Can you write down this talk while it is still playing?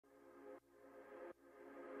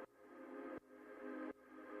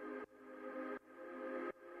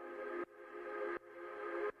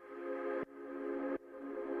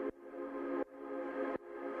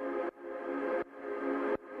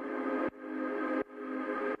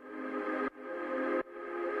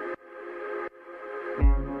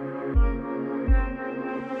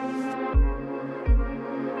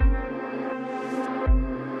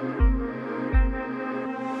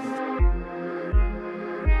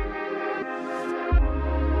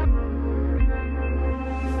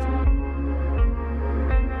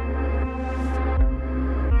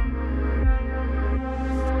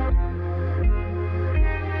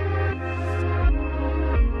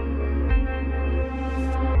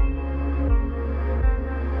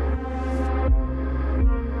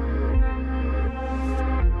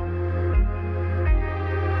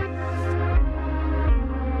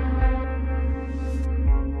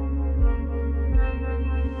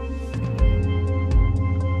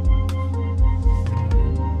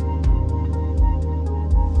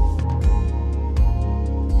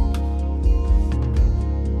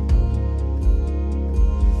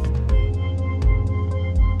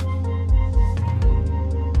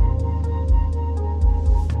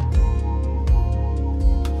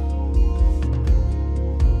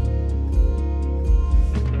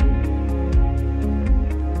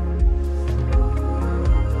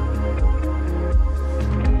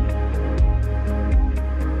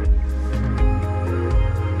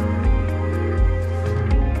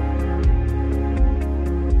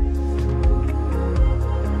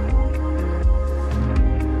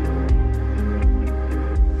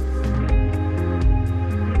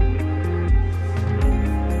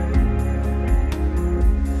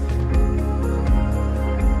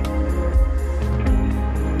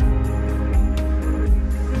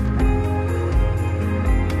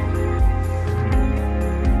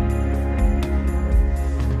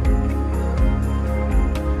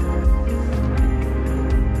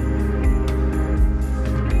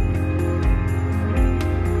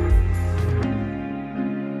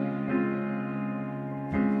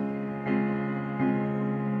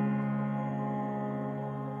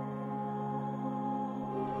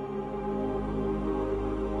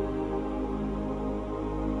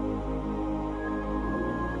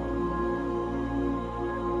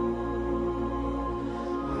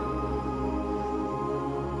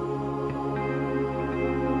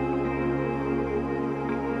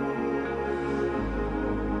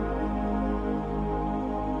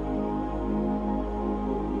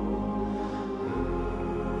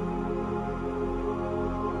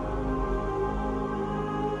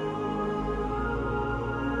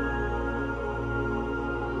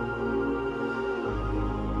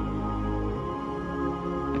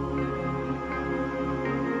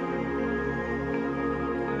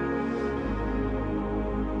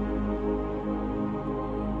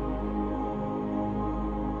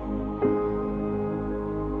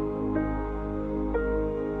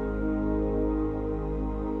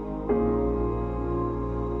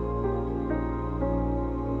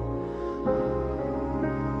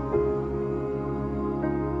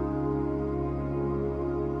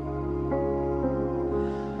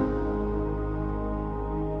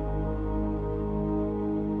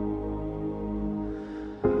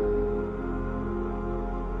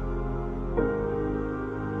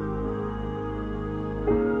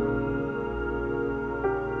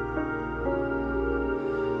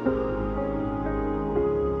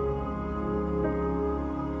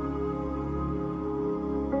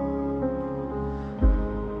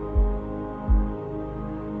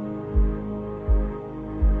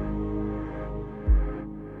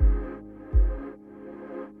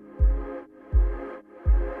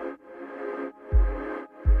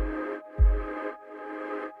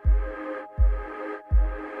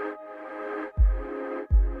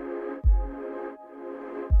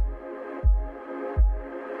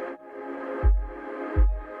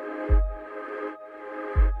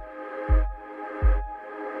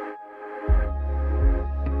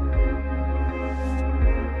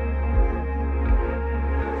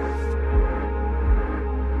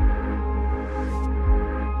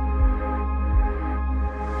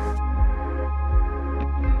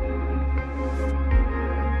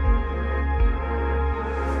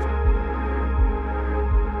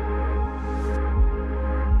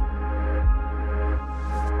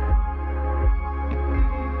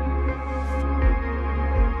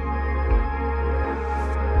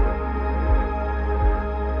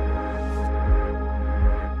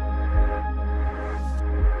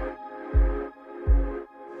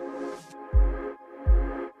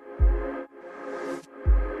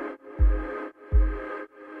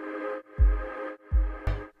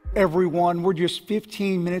Everyone, we're just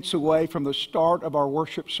 15 minutes away from the start of our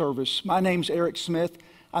worship service. My name's Eric Smith.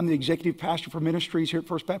 I'm the executive pastor for ministries here at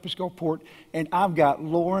First Baptist Gulfport, and I've got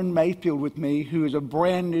Lauren Mayfield with me, who is a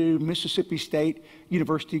brand new Mississippi State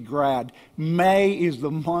University grad. May is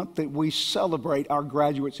the month that we celebrate our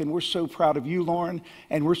graduates, and we're so proud of you, Lauren,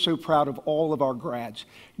 and we're so proud of all of our grads.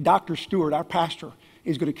 Dr. Stewart, our pastor,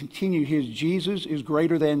 is going to continue his Jesus is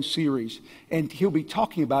Greater Than series, and he'll be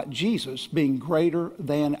talking about Jesus being greater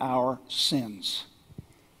than our sins.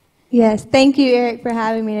 Yes, thank you, Eric, for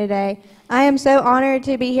having me today. I am so honored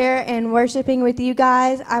to be here and worshiping with you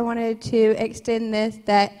guys. I wanted to extend this,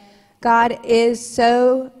 that God is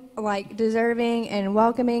so deserving and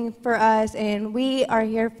welcoming for us, and we are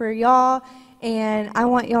here for y'all, and I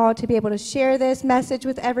want y'all to be able to share this message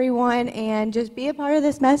with everyone and just be a part of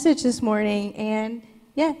this message this morning, and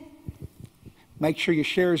yeah. Make sure you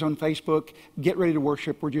share us on Facebook. Get ready to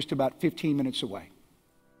worship. We're just about 15 minutes away.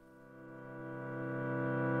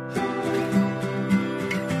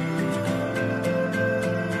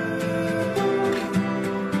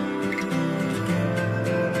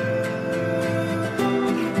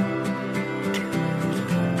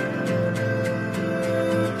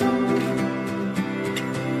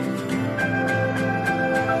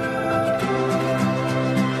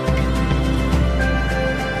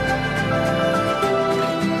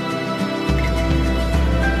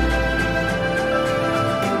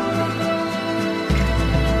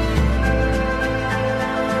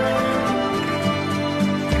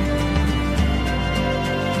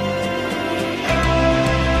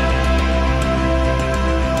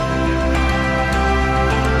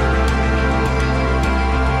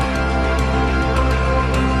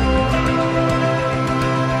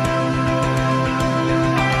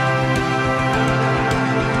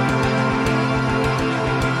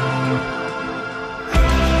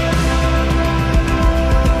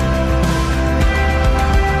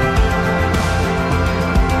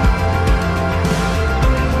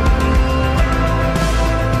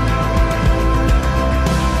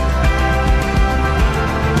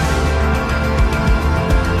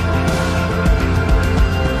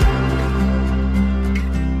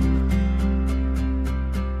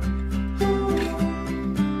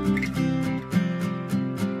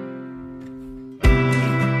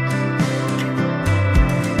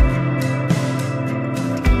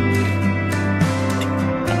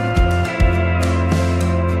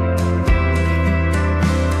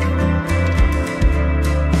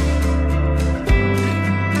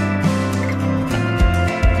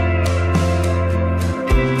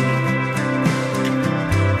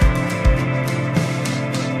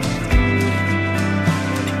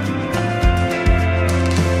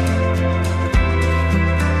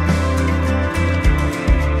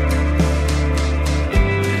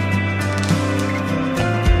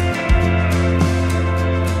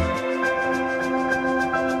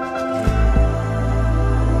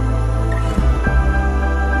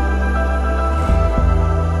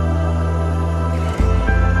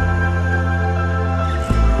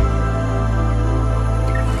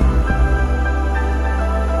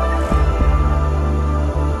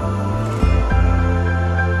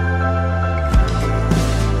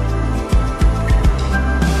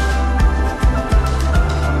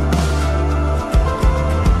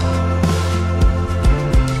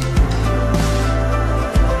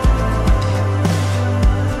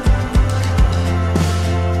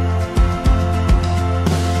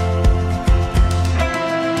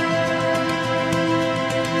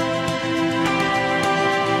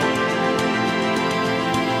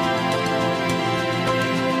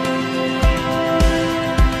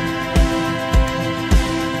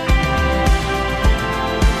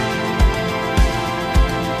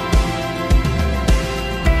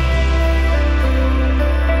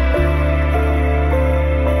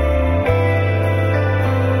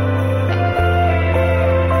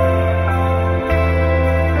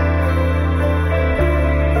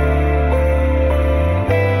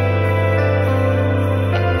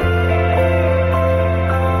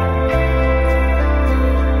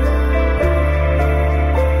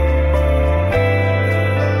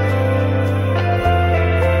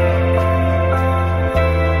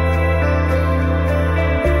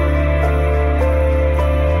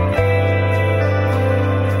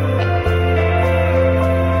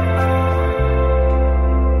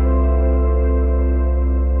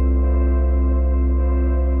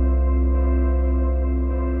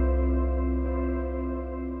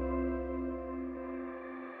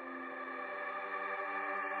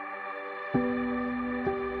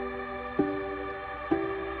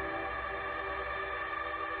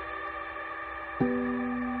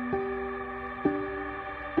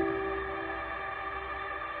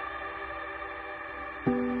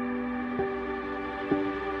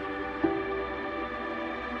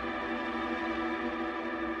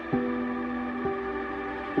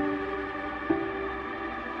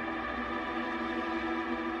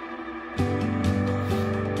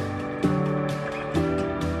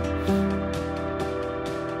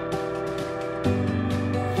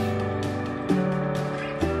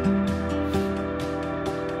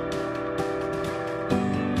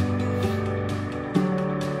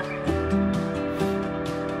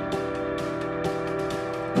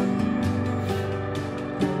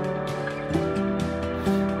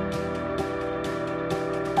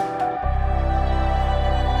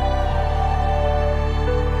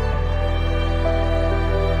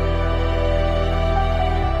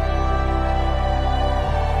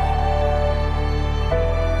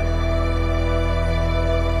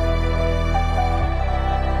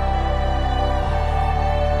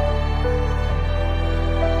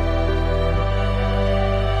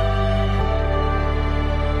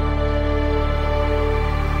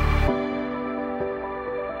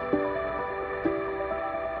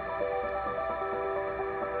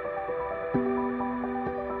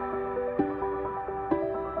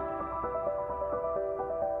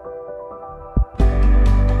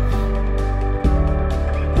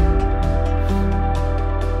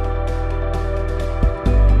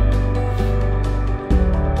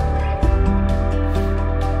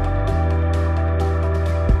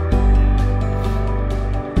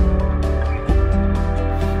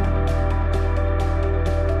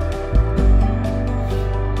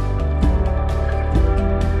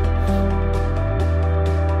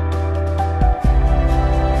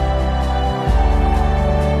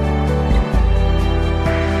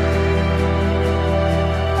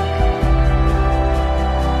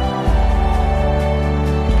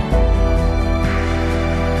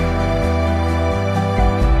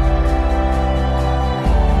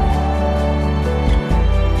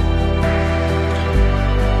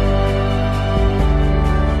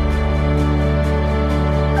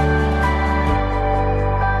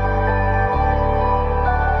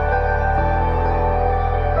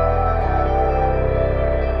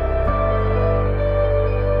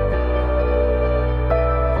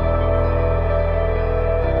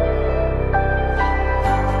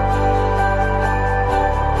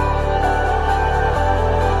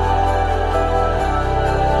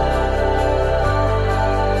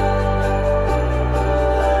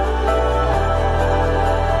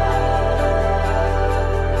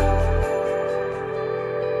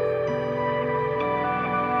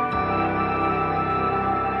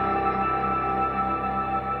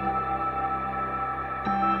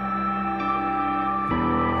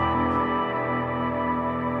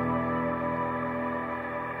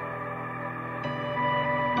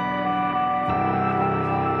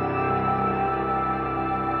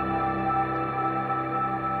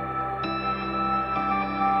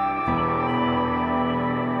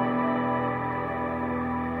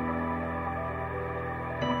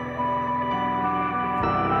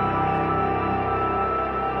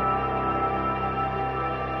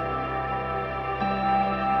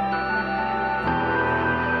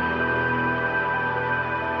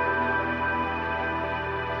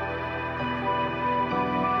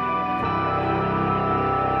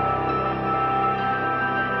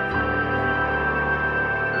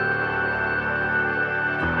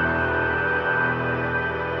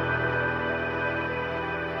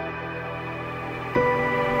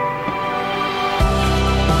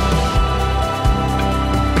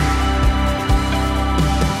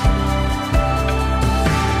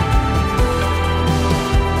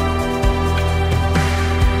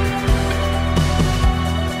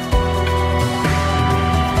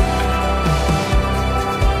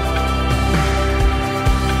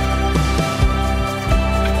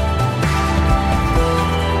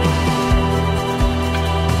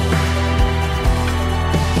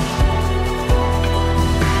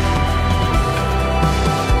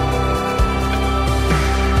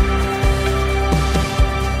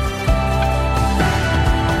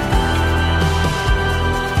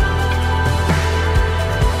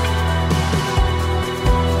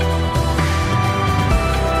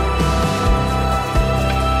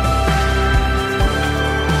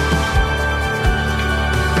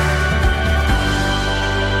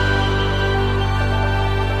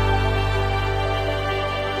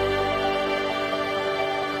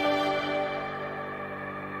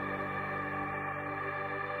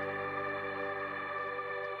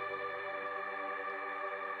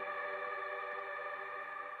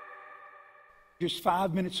 Just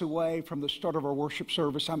 5 minutes away from the start of our worship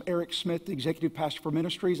service, I'm Eric Smith, the Executive Pastor for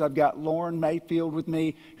Ministries. I've got Lauren Mayfield with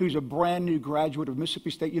me, who's a brand new graduate of Mississippi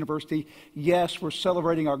State University. Yes, we're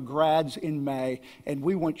celebrating our grads in May, and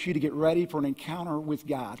we want you to get ready for an encounter with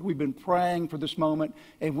God. We've been praying for this moment,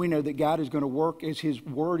 and we know that God is going to work as His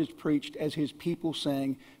Word is preached, as His people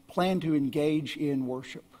sing. Plan to engage in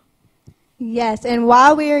worship. Yes, and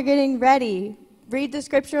while we are getting ready, read the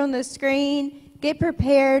scripture on the screen. Get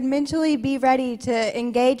prepared, mentally be ready to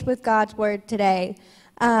engage with God's Word today.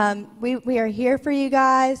 We are here for you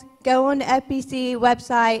guys. Go on the FBC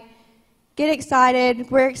website. Get excited.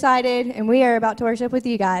 We're excited, and we are about to worship with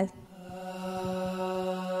you guys.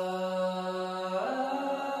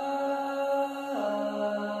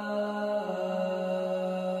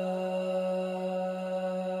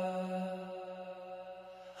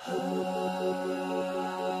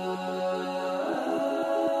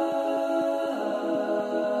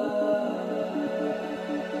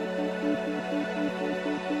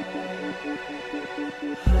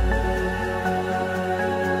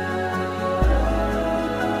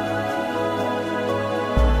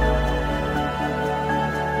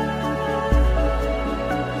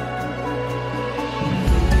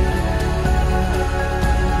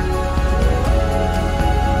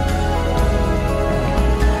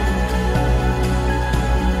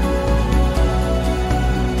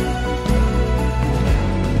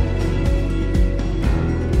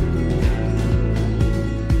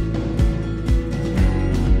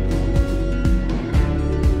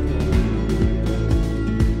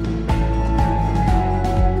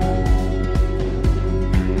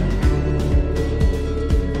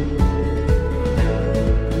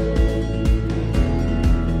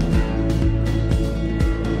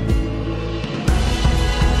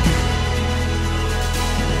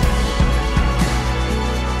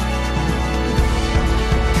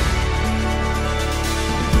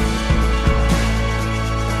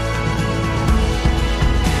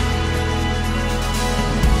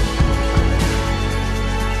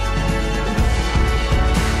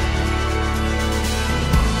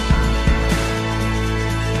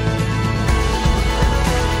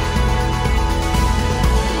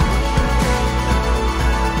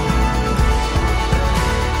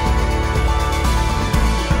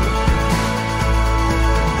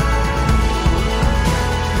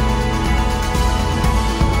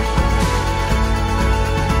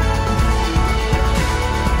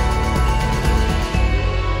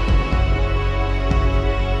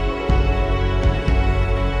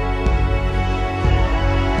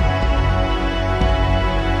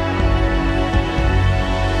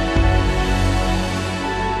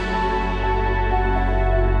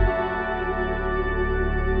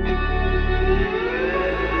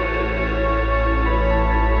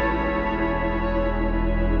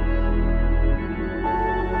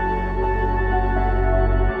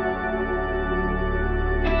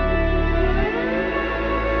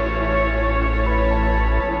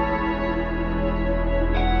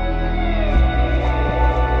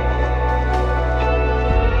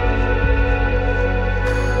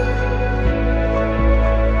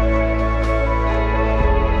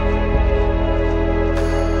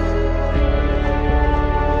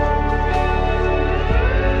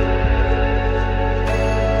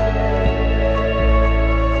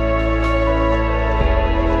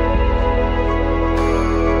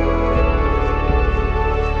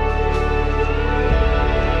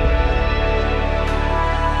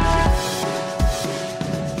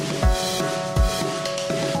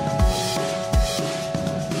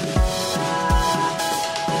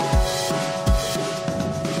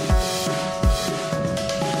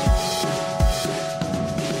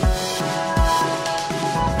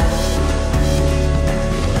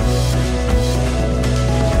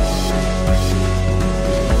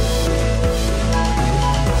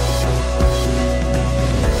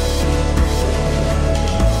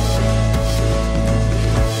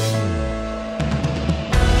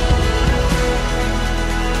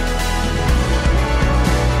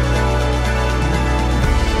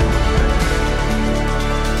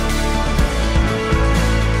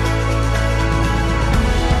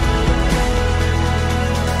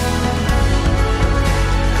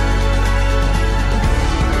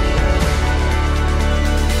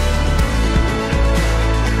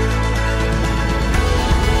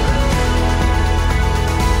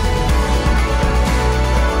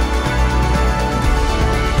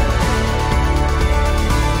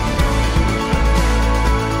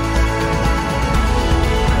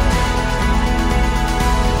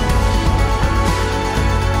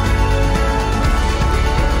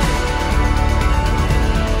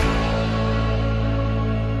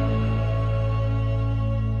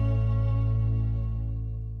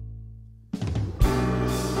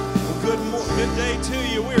 Good day to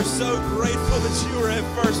you. We are so grateful that you are at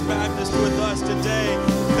First Baptist with us today.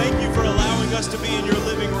 Thank you for allowing us to be in your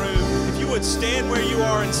living room. If you would stand where you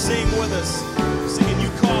are and sing with us, singing "You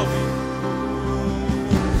Call Me."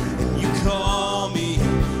 You call me,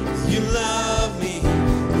 you love me,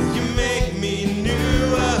 you make me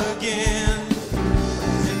new again.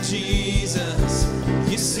 And Jesus,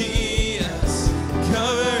 you see us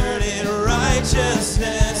covered in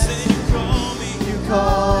righteousness. And you call me, you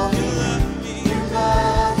call me.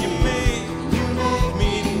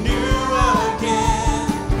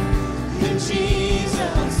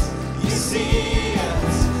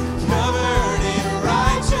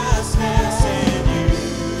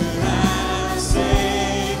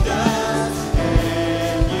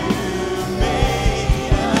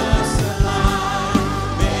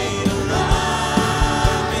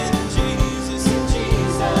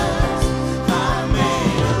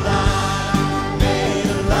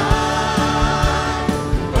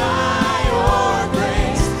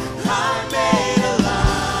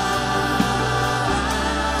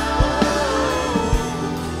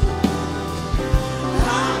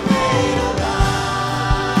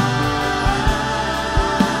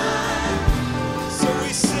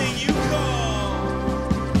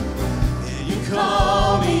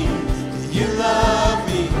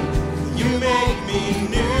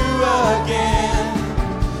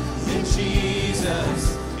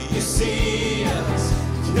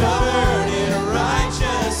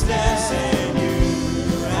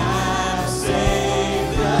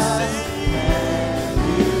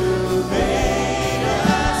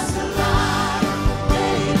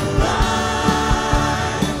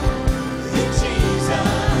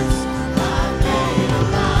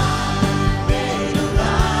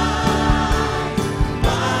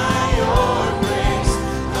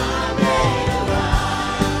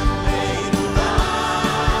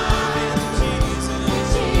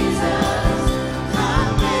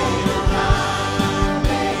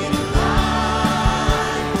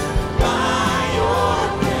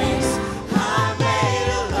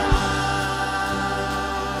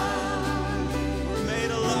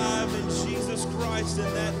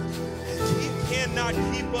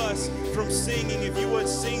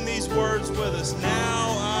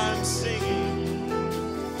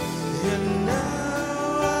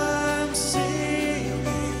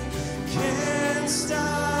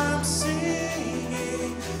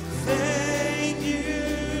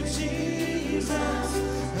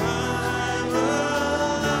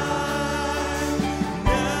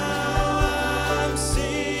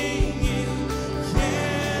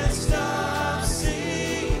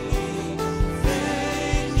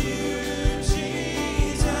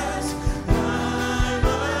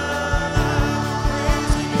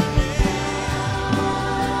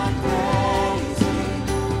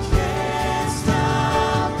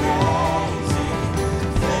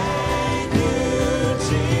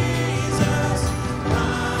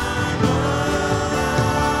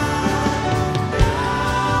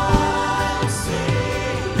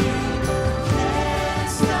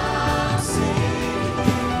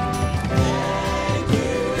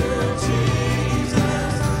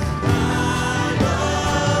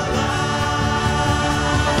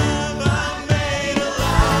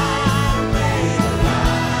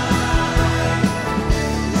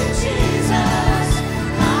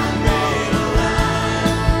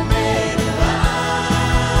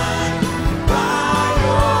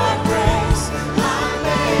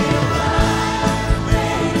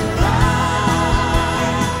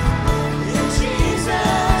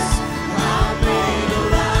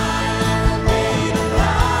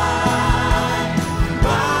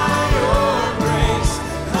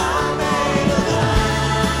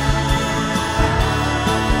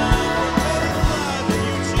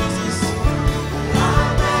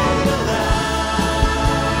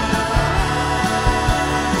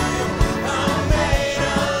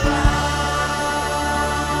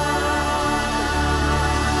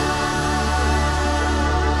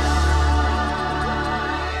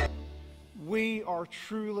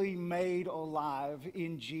 Truly made alive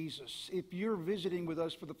in Jesus. If you're visiting with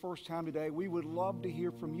us for the first time today, we would love to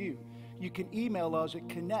hear from you. You can email us at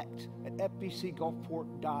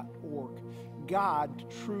connect@fbcgulfport.org. God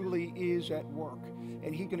truly is at work,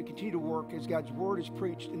 and He's going to continue to work as God's Word is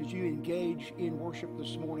preached and as you engage in worship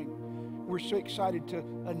this morning. We're so excited to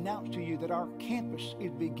announce to you that our campus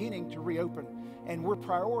is beginning to reopen, and we're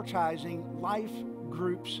prioritizing life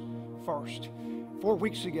groups first. 4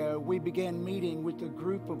 weeks ago, we began meeting with a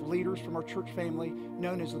group of leaders from our church family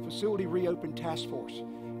known as the Facility Reopen Task Force.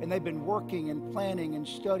 And they've been working and planning and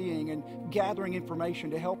studying and gathering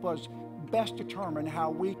information to help us best determine how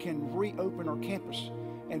we can reopen our campus.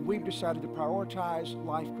 And we've decided to prioritize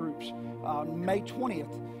life groups. On May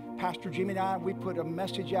 20th, Pastor Jimmy and I, we put a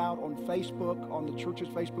message out on Facebook, on the church's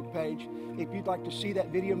Facebook page. If you'd like to see that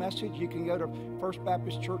video message, you can go to First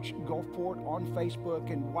Baptist Church Gulfport on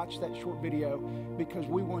Facebook and watch that short video, because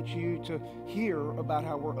we want you to hear about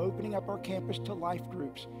how we're opening up our campus to life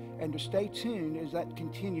groups, and to stay tuned as that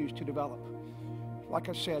continues to develop. Like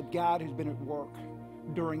I said, God has been at work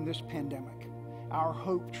during this pandemic. Our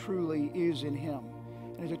hope truly is in Him.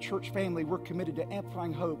 And as a church family, we're committed to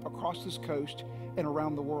amplifying hope across this coast and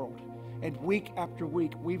around the world. And week after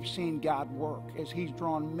week, we've seen God work as He's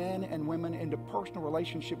drawn men and women into personal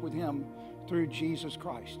relationship with Him through Jesus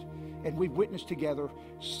Christ. And we've witnessed together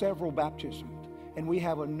several baptisms. And we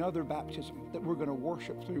have another baptism that we're going to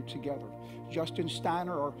worship through together. Justin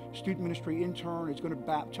Steiner, our student ministry intern, is going to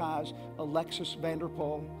baptize Alexis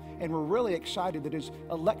Vanderpool. And we're really excited that as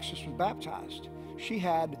Alexis was baptized, she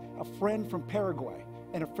had a friend from Paraguay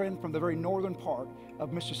and a friend from the very northern part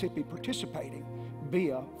of Mississippi participating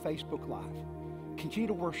via Facebook Live. Continue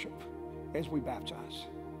to worship as we baptize.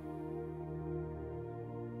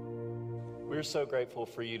 We're so grateful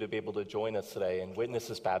for you to be able to join us today and witness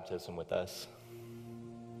this baptism with us.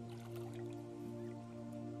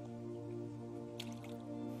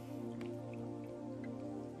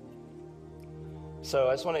 So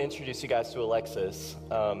I just want to introduce you guys to Alexis.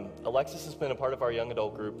 Alexis has been a part of our young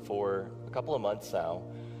adult group for a couple of months now.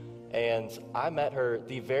 And I met her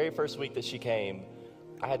the very first week that she came.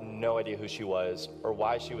 I had no idea who she was or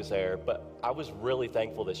why she was there, but I was really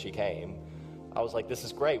thankful that she came. I was like, this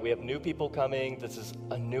is great. We have new people coming. This is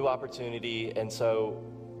a new opportunity. And so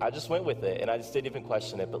I just went with it, and I just didn't even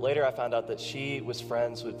question it. But later I found out that she was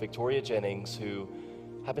friends with Victoria Jennings, who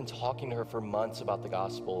had been talking to her for months about the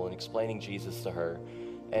gospel and explaining Jesus to her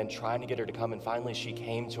and trying to get her to come. And finally she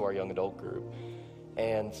came to our young adult group.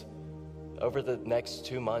 And over the next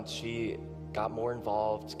 2 months, she got more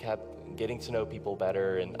involved, kept getting to know people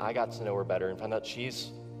better, and I got to know her better and found out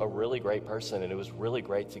she's a really great person, and it was really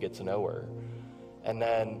great to get to know her. And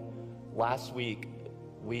then last week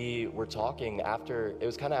we were talking after, it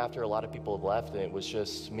was kind of after a lot of people had left, and it was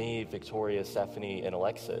just me, Victoria, Stephanie, and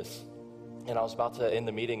Alexis. And I was about to end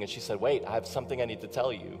the meeting, and she said, wait, I have something I need to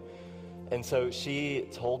tell you. And so she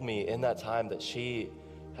told me in that time that she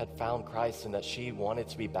had found Christ and that she wanted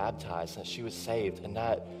to be baptized, and that she was saved, and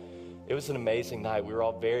that it was an amazing night. We were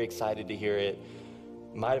all very excited to hear it.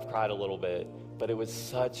 Might have cried a little bit, but it was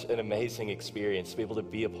such an amazing experience to be able to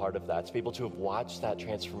be a part of that, to be able to have watched that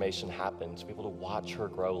transformation happen, to be able to watch her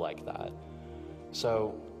grow like that.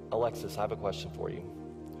 So, Alexis, I have a question for you.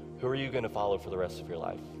 Who are you going to follow for the rest of your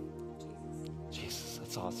life? Jesus,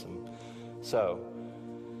 that's awesome. So,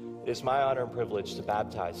 it is my honor and privilege to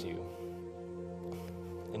baptize you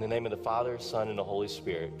in the name of the Father, Son, and the Holy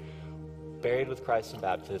Spirit, buried with Christ in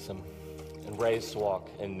baptism and raised to walk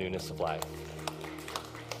in newness of life.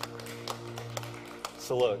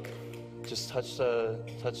 So look, just touch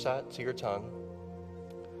that to your tongue,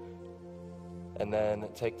 and then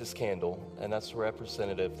take this candle, and that's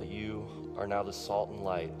representative that you are now the salt and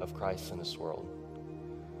light of Christ in this world.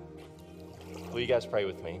 Will you guys pray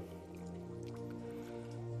with me?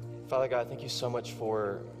 Father God, thank you so much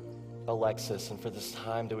for Alexis and for this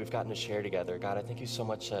time that we've gotten to share together. God, I thank you so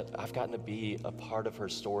much that I've gotten to be a part of her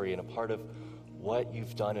story and a part of what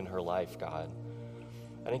you've done in her life, God.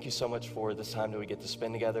 I thank you so much for this time that we get to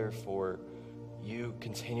spend together, for you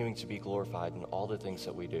continuing to be glorified in all the things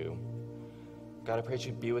that we do. God, I pray that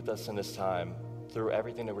you'd be with us in this time through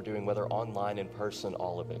everything that we're doing, whether online, in person,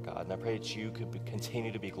 all of it, God. And I pray that you could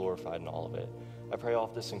continue to be glorified in all of it. I pray all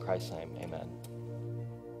of this in Christ's name. Amen.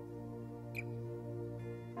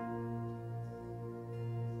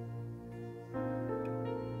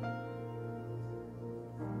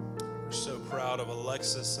 So proud of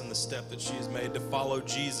Alexis and the step that she has made to follow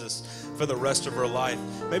Jesus for the rest of her life.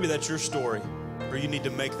 Maybe that's your story, or you need to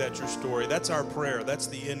make that your story. That's our prayer. That's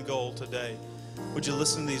the end goal today. Would you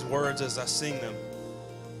listen to these words as I sing them?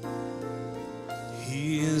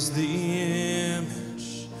 He is the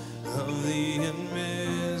image of the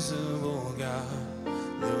invisible God,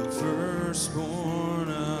 the firstborn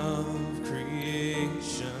of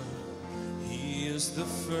creation. He is the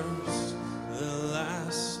first, the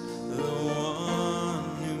last, the one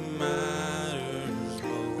who matters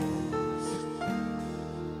most.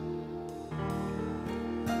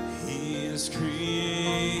 He is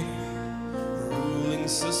creator, ruling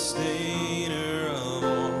sustainer of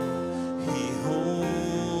all. He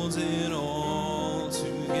holds it all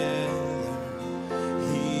together.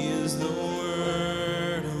 He is the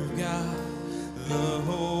Word of God, the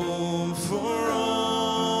hope for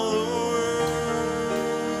all the world.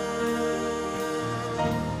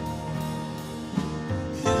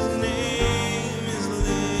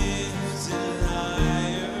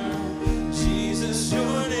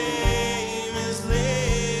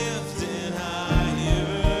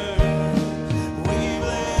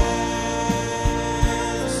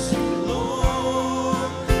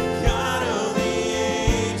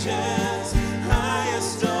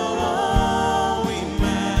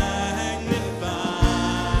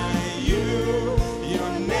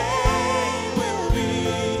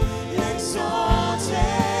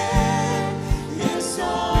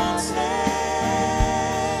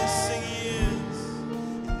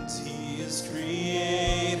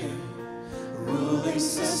 ruling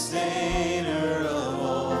sustainer of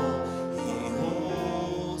all. He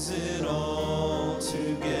holds it all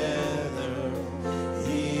together.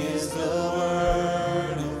 He is the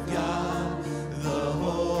Word of God, the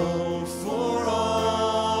hope for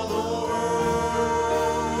all the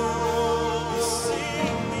world. We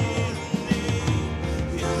sing His name.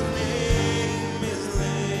 His name is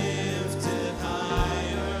lifted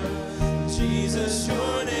higher. Jesus,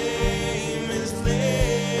 your name is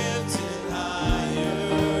lifted higher.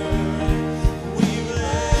 We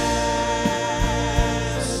bless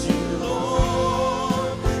you,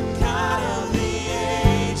 Lord, God of the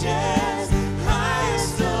ages,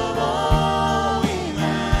 highest of all. We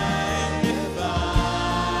magnify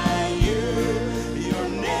you. Your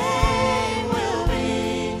name will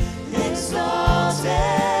be exalted,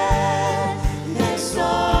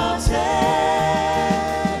 exalted.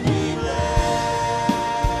 We bless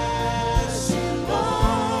you,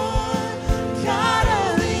 Lord, God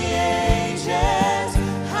of the ages,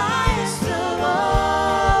 highest of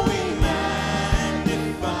all. We magnify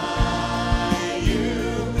you.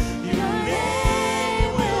 Your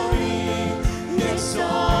name will be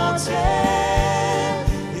exalted,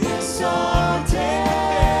 exalted.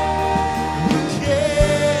 Who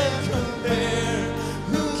can compare?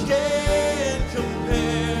 Who can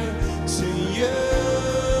compare to you?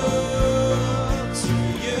 To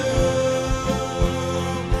you?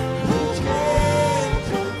 Who can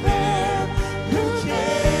compare? Who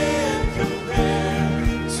can compare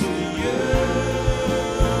to you?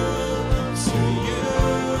 To you?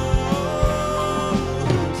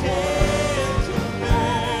 Who can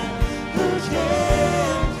compare? Who can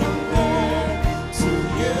compare to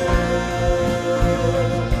you?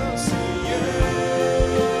 To you?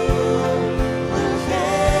 Who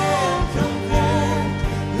can compare?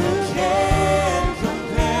 Who can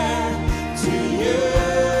compare to you? To you?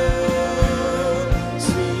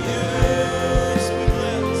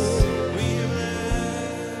 We bless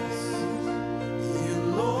you,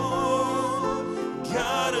 Lord,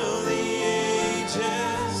 God of the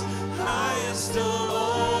ages, highest of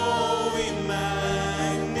all. We magnify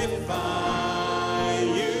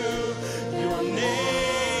you. Your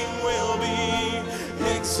name will be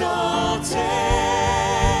exalted,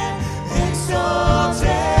 exalted.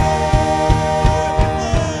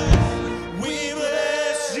 We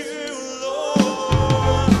bless you,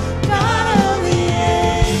 Lord, God of the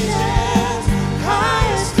ages,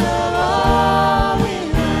 highest of all. We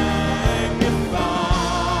magnify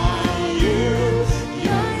you.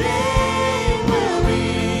 Your name will be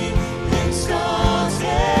exalted,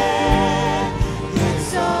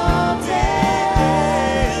 exalted.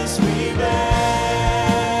 Yes, we bless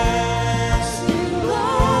you,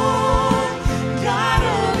 Lord, God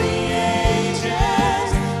of the ages,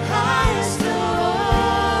 highest of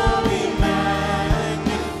all. We magnify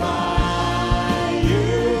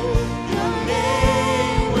you. Your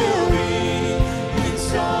name will be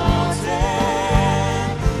exalted,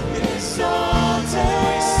 exalted.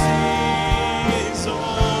 We sing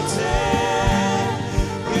exalted,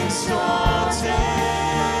 exalted.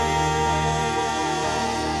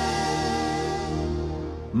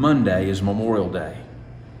 Monday is Memorial Day.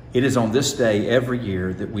 It is on this day every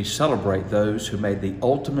year that we celebrate those who made the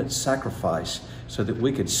ultimate sacrifice so that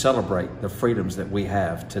we could celebrate the freedoms that we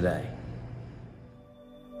have today.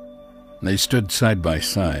 They stood side by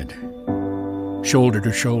side, shoulder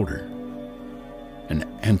to shoulder, and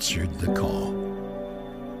answered the call.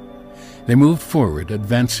 They moved forward,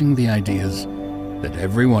 advancing the ideas that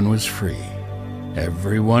everyone was free,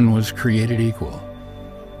 everyone was created equal,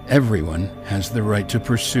 everyone has the right to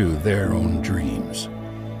pursue their own dreams,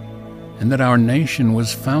 and that our nation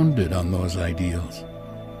was founded on those ideals.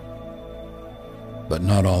 But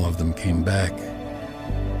not all of them came back.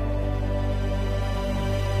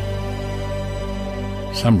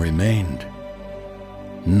 Some remained,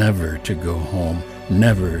 never to go home,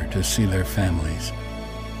 never to see their families.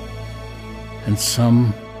 And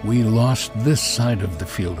some we lost this side of the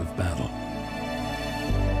field of battle.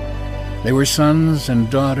 They were sons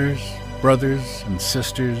and daughters, brothers and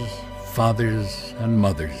sisters, fathers and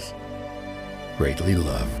mothers, greatly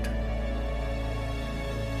loved.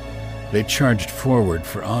 They charged forward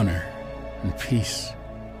for honor and peace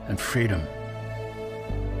and freedom.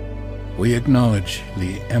 We acknowledge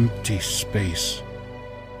the empty space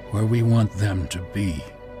where we want them to be.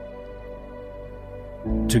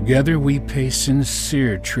 Together we pay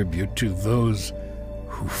sincere tribute to those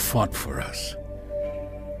who fought for us,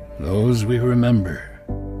 those we remember,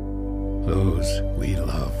 those we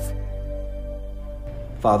love.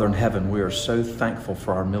 Father in heaven, we are so thankful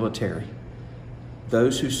for our military,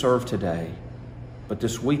 those who serve today, but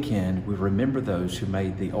this weekend we remember those who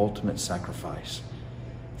made the ultimate sacrifice.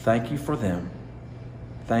 Thank you for them.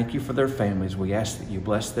 Thank you for their families. We ask that you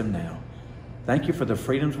bless them now. Thank you for the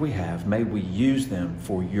freedoms we have. May we use them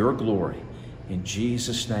for your glory. In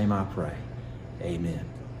Jesus' name I pray. Amen.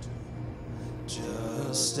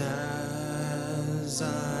 Just as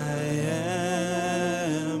I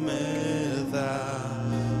am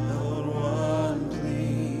without one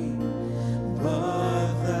plea,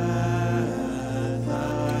 but that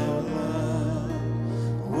thy blood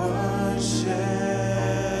was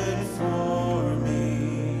shed for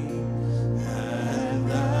me, and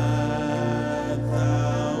that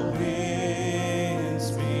thou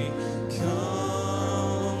bidst me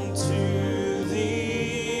come to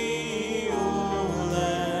thee, O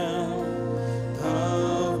Lamb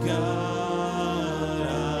of God, I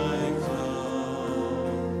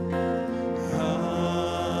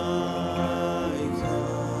come,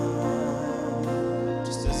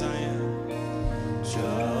 just as I am,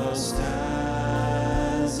 just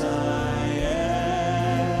as I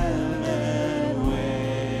am, and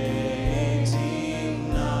waiting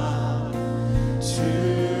not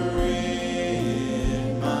to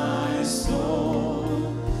rid my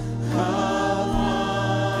soul of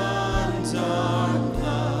one dark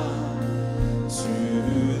cloud, to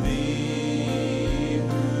thee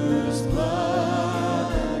whose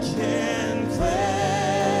blood can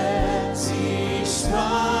cleanse each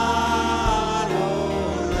spot, O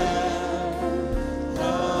Lamb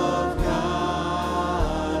of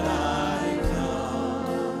God, I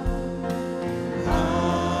come,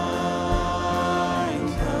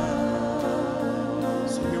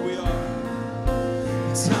 So here we are.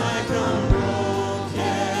 I come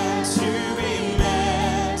broken to be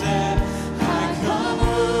mended. I come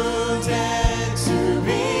wounded to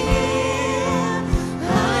be healed.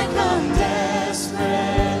 I come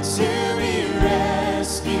desperate to be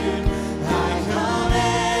rescued. I come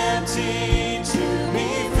empty to be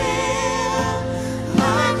filled. I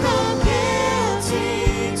come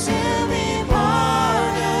guilty to be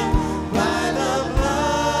pardoned by the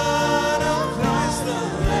blood of Christ the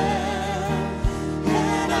Lamb.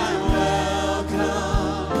 And I'm welcome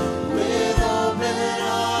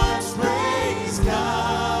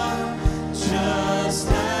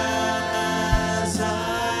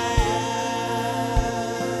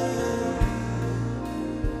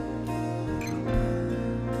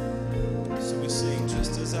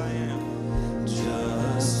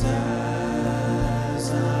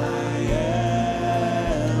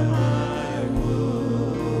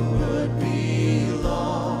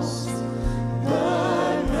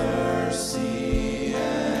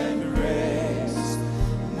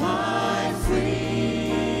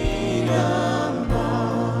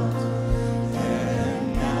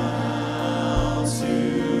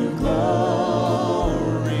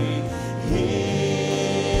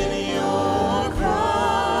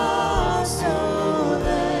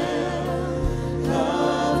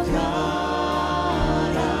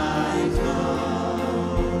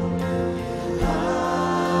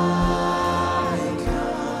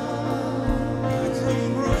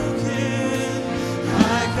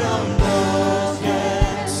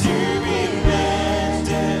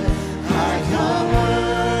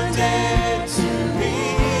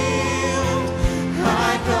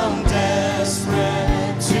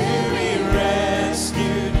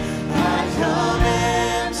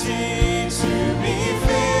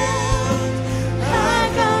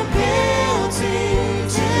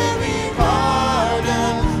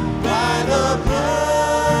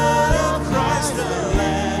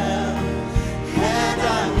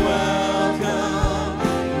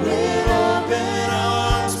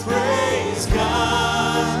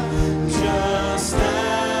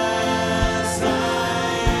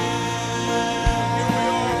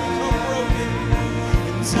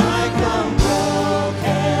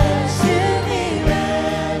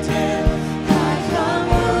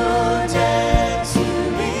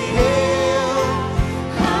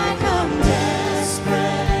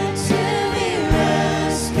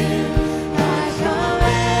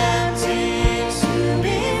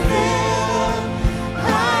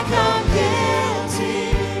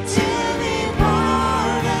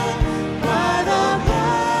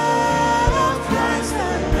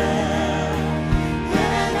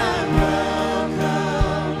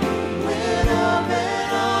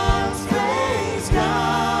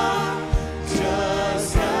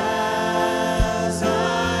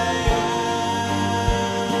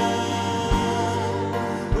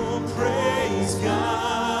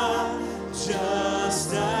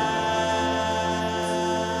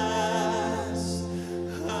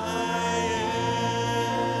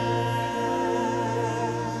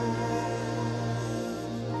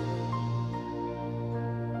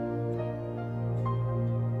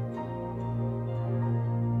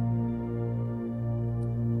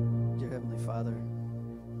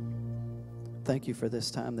thank you for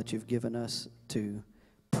this time that you've given us to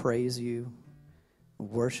praise you,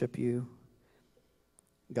 worship you.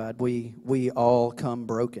 God, we all come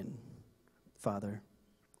broken, Father.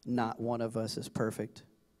 Not one of us is perfect.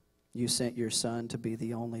 You sent your Son to be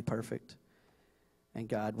the only perfect. And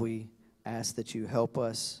God, we ask that you help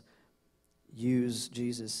us use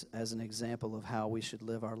Jesus as an example of how we should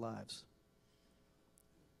live our lives.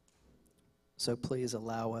 So please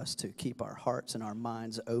allow us to keep our hearts and our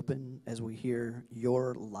minds open as we hear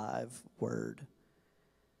your live word,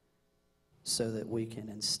 so that we can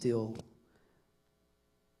instill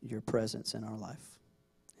your presence in our life.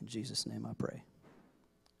 In Jesus' name I pray.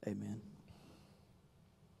 Amen.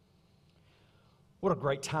 What a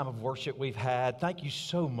great time of worship we've had. Thank you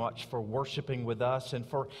so much for worshiping with us and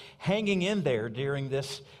for hanging in there during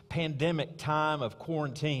this pandemic time of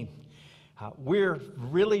quarantine. We're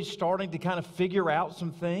really starting to kind of figure out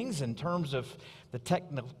some things in terms of the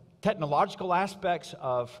technological aspects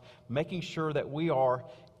of making sure that we are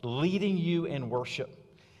leading you in worship.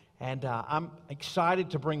 And I'm excited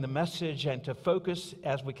to bring the message and to focus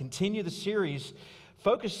as we continue the series,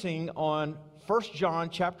 focusing on 1 John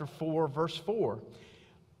chapter 4, verse 4.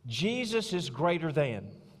 Jesus is greater than.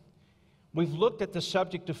 We've looked at the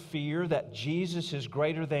subject of fear, that Jesus is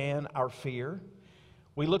greater than our fear.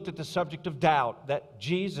 We looked at the subject of doubt, that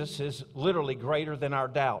Jesus is literally greater than our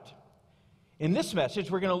doubt. In this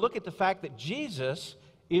message, we're going to look at the fact that Jesus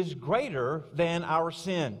is greater than our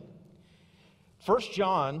sin. 1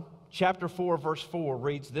 John chapter 4, verse 4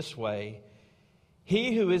 reads this way: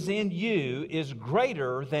 He who is in you is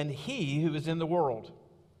greater than he who is in the world.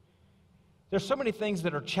 There's so many things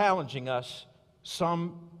that are challenging us.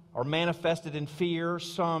 Some are manifested in fear,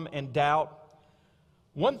 some in doubt.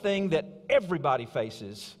 One thing that everybody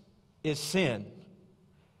faces is sin.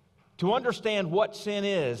 To understand what sin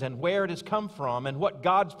is and where it has come from and what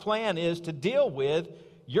God's plan is to deal with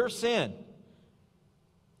your sin.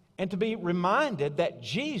 And to be reminded that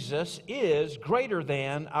Jesus is greater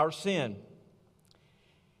than our sin.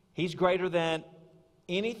 He's greater than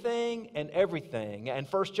anything and everything. And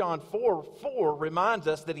 1 John 4 reminds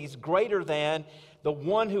us that He's greater than the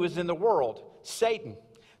one who is in the world, Satan.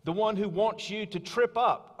 The one who wants you to trip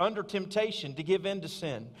up under temptation to give in to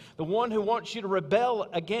sin. The one who wants you to rebel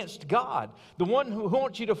against God. The one who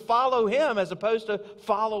wants you to follow him as opposed to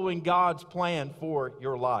following God's plan for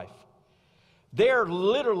your life. There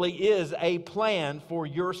literally is a plan for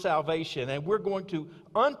your salvation, and we're going to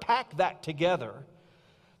unpack that together.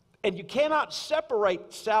 And you cannot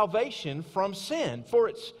separate salvation from sin, for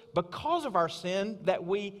it's because of our sin that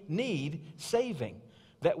we need saving,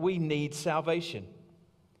 that we need salvation.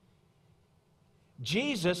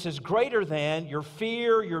 Jesus is greater than your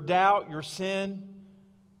fear, your doubt, your sin.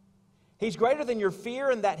 He's greater than your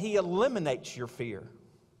fear in that He eliminates your fear.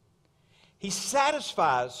 He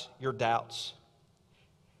satisfies your doubts.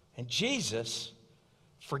 And Jesus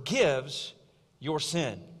forgives your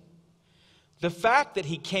sin. The fact that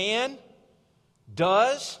He can,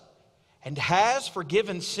 does, and has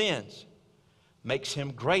forgiven sins makes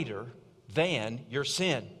Him greater than your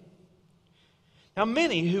sin. Now,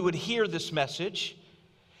 many who would hear this message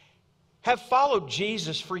have followed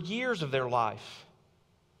Jesus for years of their life,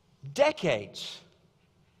 decades.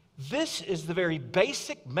 This is the very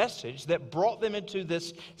basic message that brought them into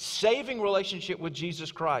this saving relationship with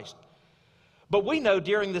Jesus Christ. But we know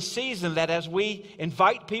during the season that as we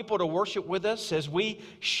invite people to worship with us, as we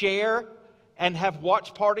share and have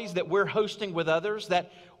watch parties that we're hosting with others,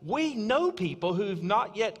 that we know people who've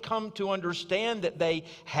not yet come to understand that they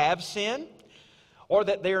have sin, or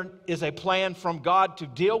that there is a plan from God to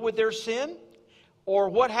deal with their sin, or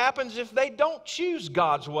what happens if they don't choose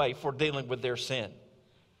God's way for dealing with their sin.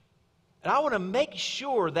 And I want to make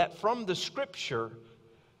sure that from the Scripture,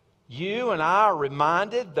 you and I are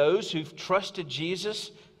reminded, those who've trusted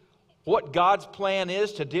Jesus, what God's plan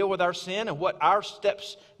is to deal with our sin and what our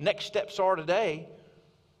next steps are today.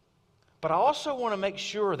 But I also want to make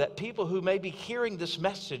sure that people who may be hearing this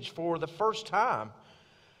message for the first time,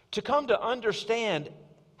 to come to understand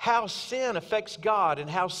how sin affects God and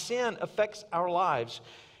how sin affects our lives,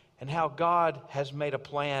 and how God has made a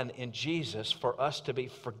plan in Jesus for us to be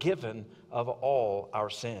forgiven of all our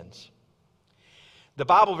sins. The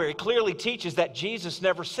Bible very clearly teaches that Jesus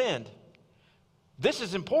never sinned. This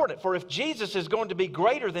is important, for if Jesus is going to be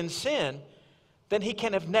greater than sin, then He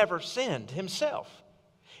can have never sinned Himself.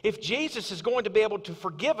 If Jesus is going to be able to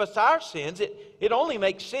forgive us our sins, it only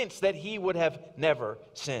makes sense that He would have never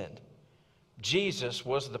sinned. Jesus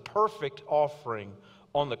was the perfect offering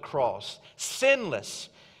on the cross, sinless,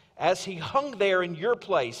 as He hung there in your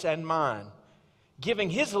place and mine, giving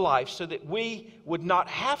his life so that we would not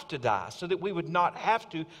have to die, so that we would not have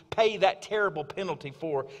to pay that terrible penalty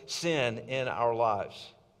for sin in our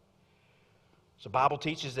lives. So the Bible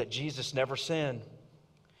teaches that Jesus never sinned.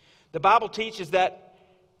 The Bible teaches that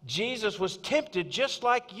Jesus was tempted just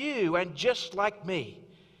like you and just like me.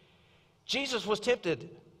 Jesus was tempted.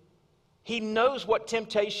 He knows what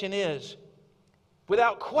temptation is.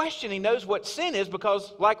 Without question, he knows what sin is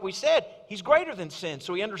because, like we said, he's greater than sin,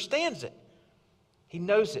 so he understands it. He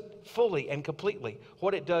knows it fully and completely,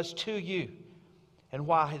 what it does to you and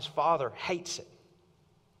why his Father hates it.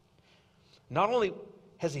 Not only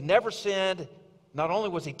has he never sinned, not only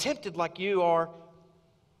was he tempted like you are,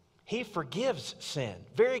 he forgives sin.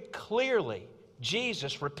 Very clearly,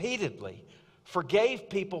 Jesus repeatedly forgave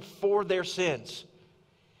people for their sins.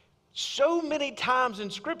 So many times in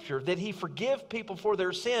Scripture that he forgave people for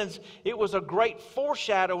their sins, it was a great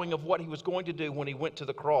foreshadowing of what he was going to do when he went to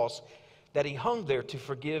the cross, that he hung there to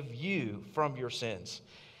forgive you from your sins.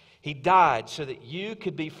 He died so that you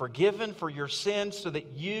could be forgiven for your sins, so that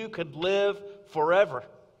you could live forever.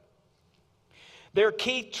 There are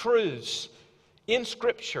key truths in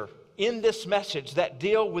Scripture, in this message, that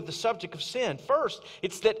deal with the subject of sin. First,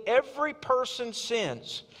 it's that every person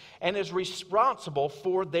sins and is responsible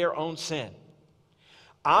for their own sin.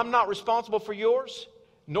 I'm not responsible for yours,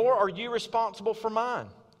 nor are you responsible for mine.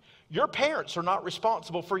 Your parents are not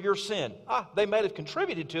responsible for your sin. They may have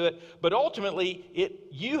contributed to it, but ultimately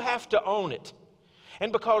you have to own it.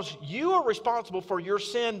 And because you are responsible for your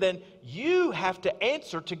sin, then you have to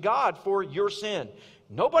answer to God for your sin.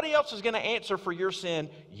 Nobody else is going to answer for your sin.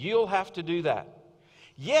 You'll have to do that.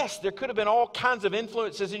 Yes, there could have been all kinds of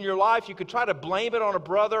influences in your life. You could try to blame it on a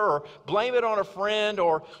brother or blame it on a friend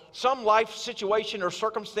or some life situation or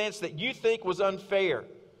circumstance that you think was unfair.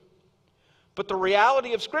 But the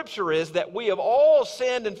reality of Scripture is that we have all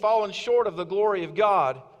sinned and fallen short of the glory of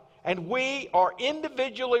God, and we are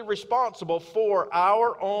individually responsible for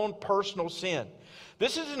our own personal sin.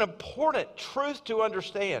 This is an important truth to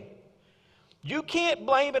understand. You can't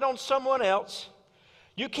blame it on someone else.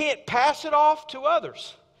 You can't pass it off to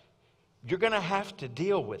others. You're going to have to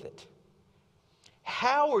deal with it.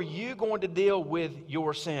 How are you going to deal with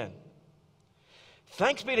your sin?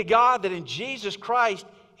 Thanks be to God that in Jesus Christ,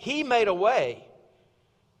 He made a way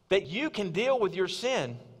that you can deal with your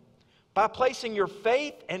sin by placing your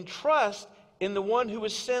faith and trust in the one who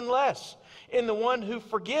is sinless, in the one who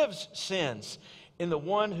forgives sins, in the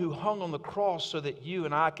one who hung on the cross so that you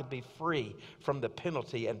and I could be free from the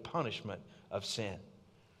penalty and punishment of sin.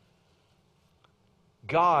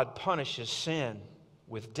 God punishes sin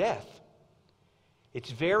with death. It's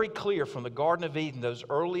very clear from the Garden of Eden, those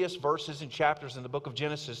earliest verses and chapters in the book of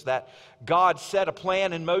Genesis, that God set a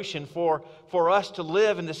plan in motion for us to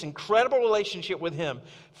live in this incredible relationship with Him,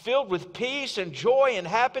 filled with peace and joy and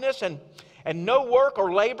happiness and no work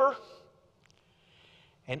or labor,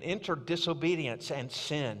 and entered disobedience and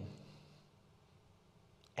sin.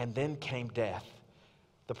 And then came death.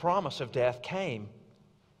 The promise of death came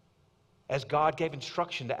as God gave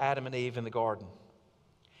instruction to Adam and Eve in the garden.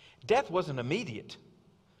 Death wasn't immediate.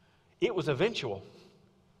 It was eventual.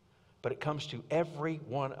 But it comes to every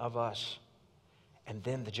one of us. And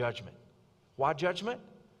then the judgment. Why judgment?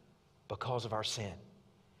 Because of our sin.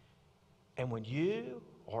 And when you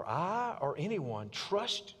or I or anyone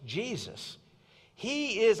trust Jesus,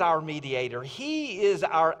 He is our mediator. He is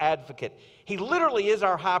our advocate. He literally is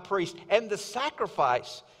our high priest and the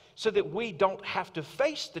sacrifice so that we don't have to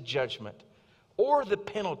face the judgment or the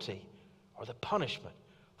penalty or the punishment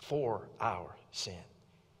for our sin.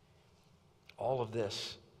 All of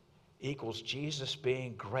this equals Jesus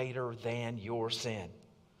being greater than your sin.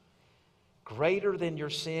 Greater than your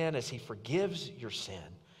sin as He forgives your sin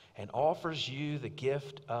and offers you the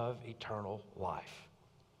gift of eternal life.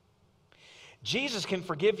 Jesus can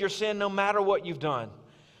forgive your sin no matter what you've done.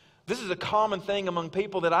 This is a common thing among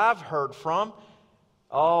people that I've heard from.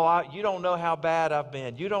 You don't know how bad I've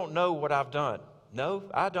been. You don't know what I've done. No,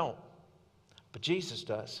 I don't. But Jesus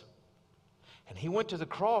does. And He went to the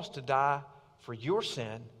cross to die for your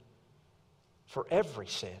sin, for every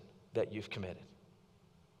sin that you've committed.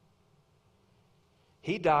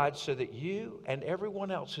 He died so that you and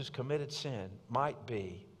everyone else who's committed sin might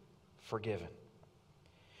be forgiven.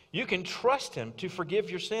 You can trust Him to forgive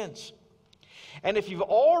your sins. And if you've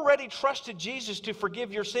already trusted Jesus to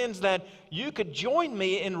forgive your sins, then you could join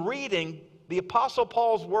me in reading the Apostle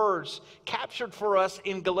Paul's words captured for us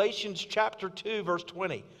in Galatians chapter 2, verse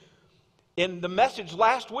 20. In the message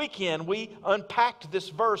last weekend, we unpacked this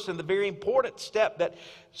verse and the very important step that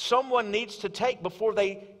someone needs to take before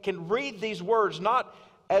they can read these words, not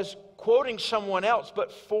as quoting someone else,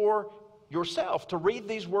 but for yourself to read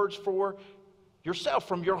these words for yourself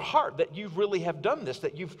from your heart, that you really have done this,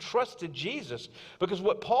 that you've trusted Jesus. Because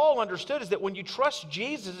what Paul understood is that when you trust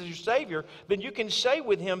Jesus as your Savior, then you can say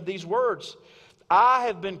with him these words, I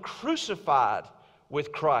have been crucified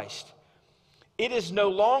with Christ. It is no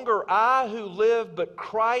longer I who live, but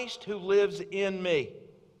Christ who lives in me.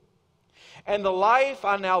 And the life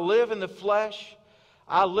I now live in the flesh,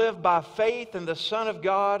 I live by faith in the Son of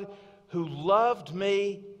God who loved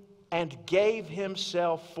me and gave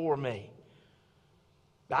himself for me.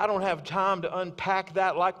 I don't have time to unpack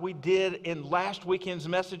that like we did in last weekend's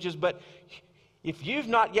messages, but if you've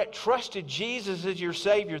not yet trusted Jesus as your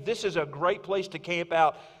Savior, this is a great place to camp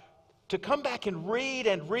out, to come back and read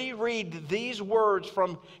and reread these words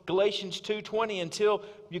from Galatians 2:20 until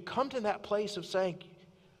you come to that place of saying,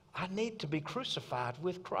 I need to be crucified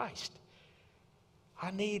with Christ.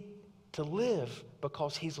 I need to live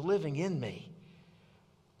because he's living in me.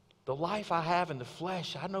 The life I have in the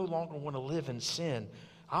flesh, I no longer want to live in sin.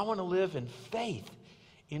 I want to live in faith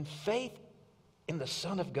in the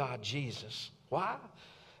Son of God, Jesus. Why?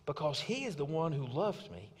 Because he is the one who loved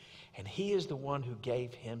me, and he is the one who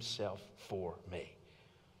gave himself for me.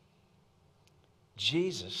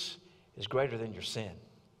 Jesus is greater than your sin.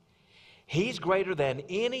 He's greater than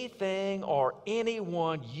anything or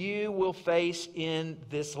anyone you will face in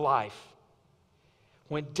this life.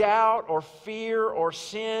 When doubt or fear or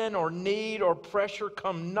sin or need or pressure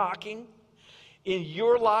come knocking in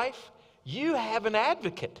your life, you have an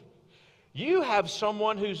advocate. You have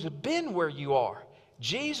someone who's been where you are.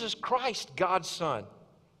 Jesus Christ, God's Son.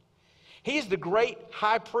 He is the great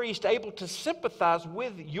high priest able to sympathize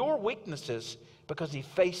with your weaknesses because he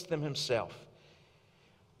faced them himself.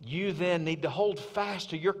 You then need to hold fast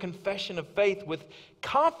to your confession of faith with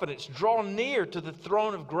confidence. Draw near to the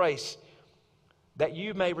throne of grace that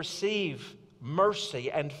you may receive mercy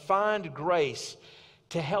and find grace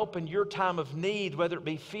to help in your time of need, whether it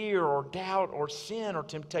be fear or doubt or sin or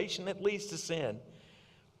temptation that leads to sin.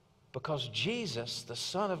 Because Jesus, the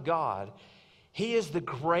Son of God, he is the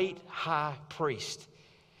great high priest,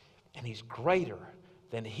 and he's greater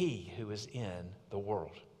than he who is in the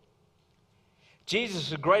world.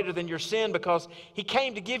 Jesus is greater than your sin because he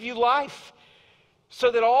came to give you life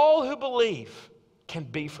so that all who believe can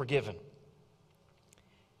be forgiven.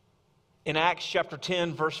 In Acts chapter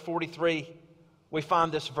 10, verse 43, we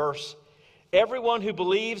find this verse. Everyone who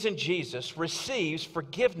believes in Jesus receives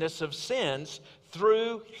forgiveness of sins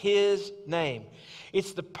through his name.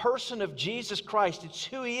 It's the person of Jesus Christ. It's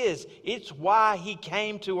who he is. It's why he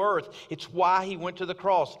came to earth. It's why he went to the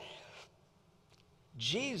cross.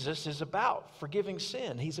 Jesus is about forgiving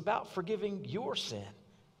sin. He's about forgiving your sin.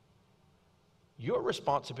 Your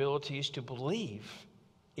responsibility is to believe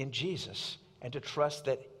in Jesus and to trust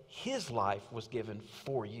that his life was given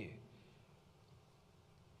for you.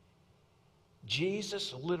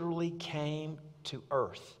 Jesus literally came to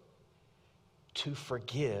earth to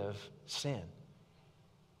forgive sin.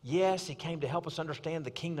 Yes, he came to help us understand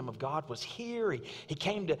the kingdom of God was here. He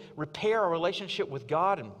came to repair our relationship with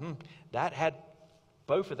God, and that had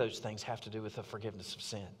both of those things have to do with the forgiveness of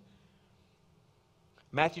sin.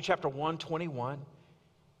 Matthew chapter 1:21,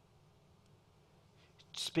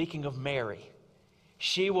 speaking of Mary,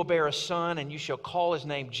 she will bear a son, and you shall call his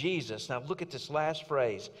name Jesus. Now look at this last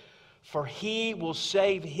phrase. For he will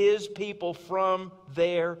save his people from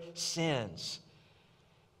their sins.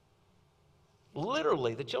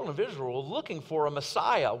 Literally, the children of Israel were looking for a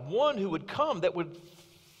Messiah, one who would come that would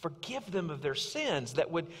forgive them of their sins, that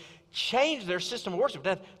would change their system of worship.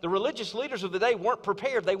 Now, the religious leaders of the day weren't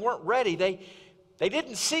prepared. They weren't ready. They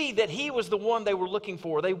didn't see that he was the one they were looking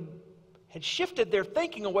for. They had shifted their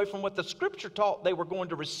thinking away from what the Scripture taught they were going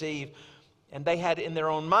to receive, and they had in their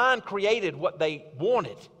own mind created what they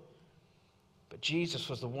wanted. But Jesus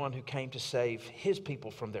was the one who came to save his people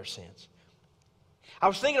from their sins. I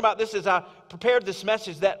was thinking about this as I prepared this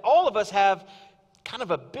message, that all of us have kind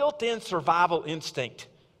of a built-in survival instinct.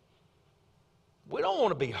 We don't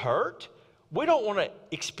want to be hurt. We don't want to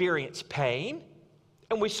experience pain.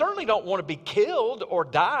 And we certainly don't want to be killed or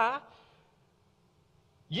die.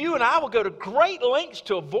 You and I will go to great lengths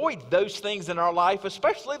to avoid those things in our life,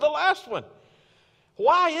 especially the last one.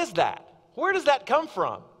 Why is that? Where does that come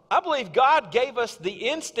from? I believe God gave us the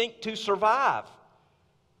instinct to survive.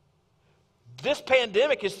 This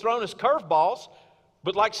pandemic has thrown us curveballs,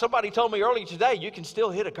 but like somebody told me earlier today, you can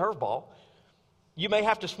still hit a curveball. You may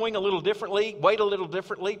have to swing a little differently, wait a little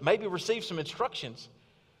differently, maybe receive some instructions.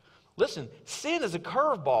 Listen, sin is a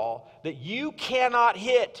curveball that you cannot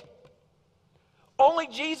hit. Only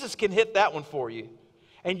Jesus can hit that one for you.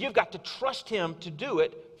 And you've got to trust him to do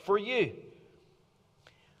it for you.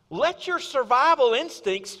 Let your survival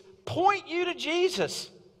instincts point you to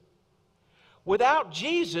Jesus. Without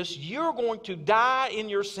Jesus, you're going to die in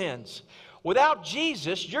your sins. Without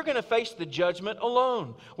Jesus, you're going to face the judgment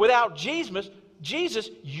alone. Without Jesus,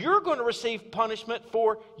 you're going to receive punishment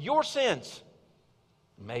for your sins.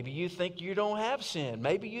 Maybe you think you don't have sin.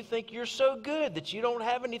 Maybe you think you're so good that you don't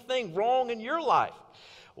have anything wrong in your life.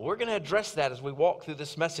 We're going to address that as we walk through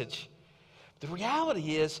this message. The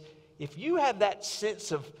reality is, if you have that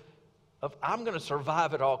sense of I'm going to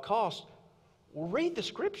survive at all costs, well, read the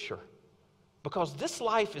Scripture. Because this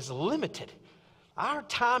life is limited. Our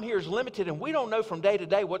time here is limited, and we don't know from day to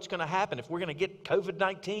day what's going to happen. If we're going to get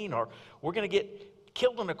COVID-19 or we're going to get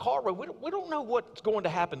killed in a car wreck, we don't know what's going to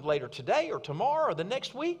happen later today or tomorrow or the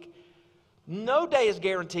next week. No day is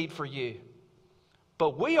guaranteed for you.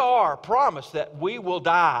 But we are promised that we will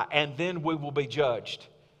die and then we will be judged.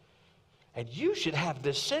 And you should have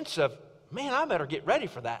this sense of, man, I better get ready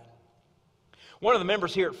for that. One of the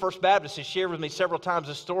members here at First Baptist has shared with me several times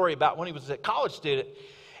a story about when he was a college student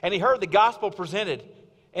and he heard the gospel presented.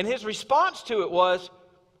 And his response to it was,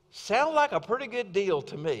 sound like a pretty good deal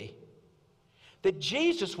to me. That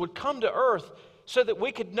Jesus would come to earth so that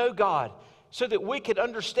we could know God, so that we could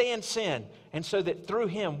understand sin, and so that through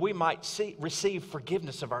him we might receive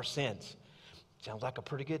forgiveness of our sins. Sounds like a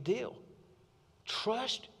pretty good deal.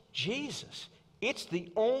 Trust Jesus. It's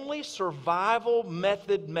the only survival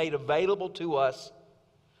method made available to us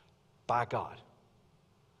by God.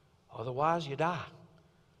 Otherwise, you die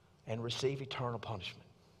and receive eternal punishment.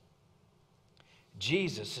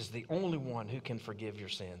 Jesus is the only one who can forgive your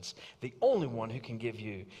sins, the only one who can give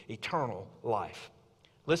you eternal life.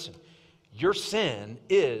 Listen, your sin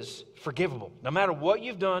is forgivable. No matter what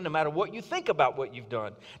you've done, no matter what you think about what you've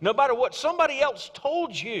done, no matter what somebody else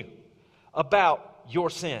told you about your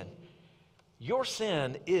sin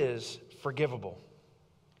is forgivable.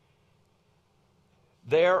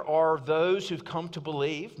 There are those who've come to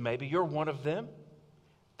believe, maybe you're one of them,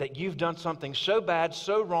 that you've done something so bad,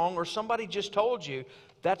 so wrong, or somebody just told you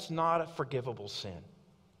that's not a forgivable sin.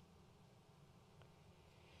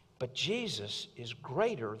 But Jesus is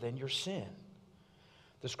greater than your sin.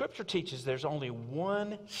 The Scripture teaches there's only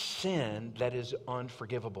one sin that is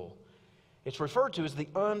unforgivable. It's referred to as the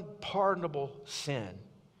unpardonable sin.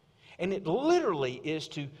 And it literally is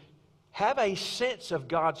to have a sense of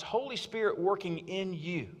God's Holy Spirit working in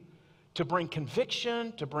you to bring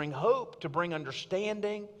conviction, to bring hope, to bring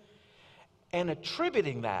understanding, and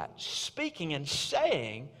attributing that, speaking and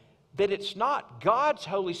saying that it's not God's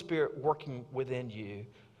Holy Spirit working within you,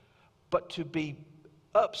 but to be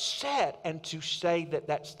upset and to say that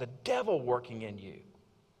that's the devil working in you.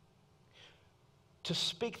 To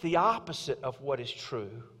speak the opposite of what is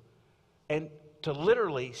true, and to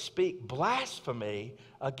literally speak blasphemy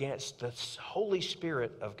against the Holy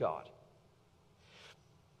Spirit of God.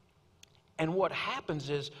 And what happens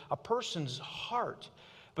is a person's heart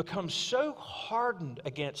becomes so hardened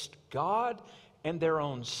against God and their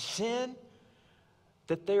own sin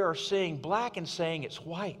that they are seeing black and saying it's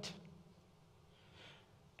white.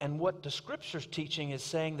 And what the Scripture's teaching is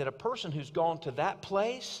saying that a person who's gone to that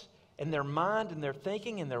place in their mind and their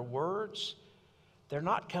thinking and their words, they're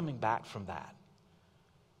not coming back from that.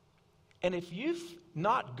 And if you've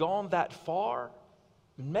not gone that far,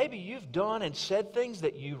 maybe you've done and said things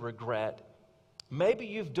that you regret. Maybe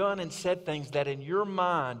you've done and said things that in your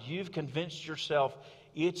mind you've convinced yourself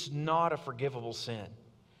it's not a forgivable sin.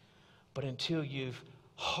 But until you've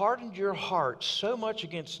hardened your heart so much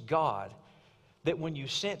against God that when you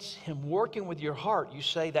sense Him working with your heart, you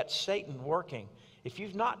say that's Satan working. If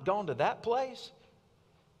you've not gone to that place,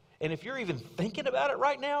 and if you're even thinking about it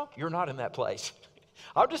right now, you're not in that place.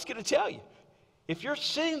 I'm just going to tell you, if you're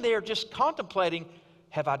sitting there just contemplating,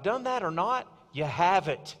 have I done that or not? You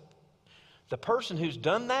haven't. The person who's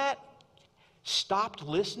done that stopped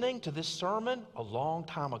listening to this sermon a long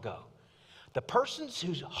time ago. The person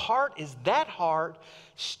whose heart is that hard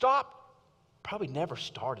probably never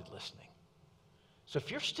started listening. So if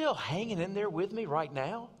you're still hanging in there with me right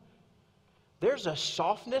now, there's a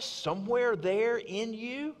softness somewhere there in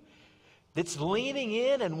you that's leaning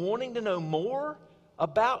in and wanting to know more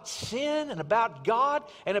about sin and about God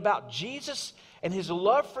and about Jesus and His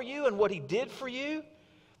love for you and what He did for you.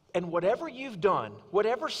 And whatever you've done,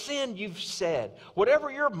 whatever sin you've said,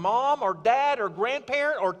 whatever your mom or dad or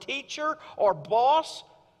grandparent or teacher or boss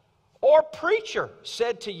or preacher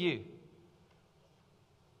said to you,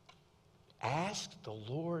 ask the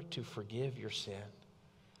Lord to forgive your sin.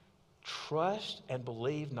 Trust and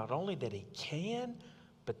believe not only that He can,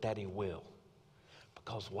 but that He will.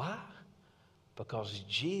 Because why? Because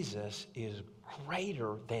Jesus is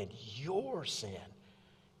greater than your sin.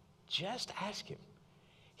 just ask Him.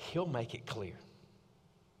 He'll make it clear.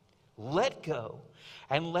 Let go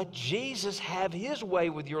and let Jesus have His way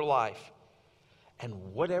with your life.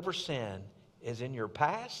 And whatever sin is in your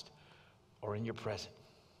past or in your present.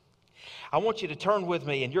 I want you to turn with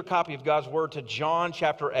me in your copy of God's Word to John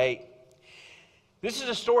chapter 8. This is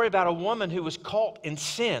a story about a woman who was caught in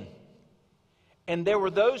sin. And there were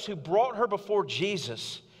those who brought her before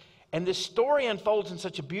Jesus. And this story unfolds in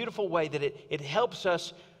such a beautiful way that it helps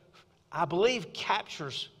us, I believe,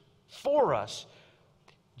 captures for us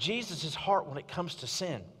Jesus' heart when it comes to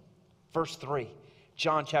sin. Verse 3,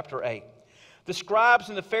 John chapter 8. The scribes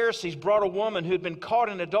and the Pharisees brought a woman who had been caught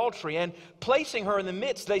in adultery, and placing her in the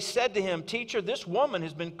midst, they said to him, Teacher, this woman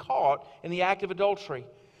has been caught in the act of adultery.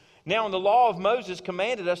 Now, in the law of Moses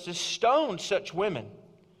commanded us to stone such women.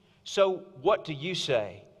 So what do you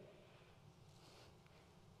say?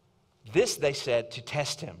 This they said to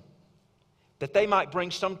test him, that they might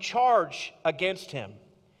bring some charge against him.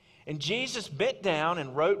 And Jesus bent down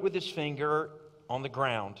and wrote with his finger on the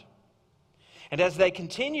ground. And as they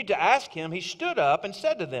continued to ask him, he stood up and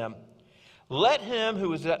said to them, Let him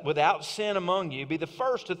who is without sin among you be the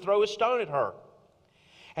first to throw a stone at her.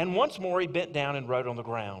 And once more he bent down and wrote on the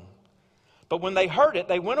ground. But when they heard it,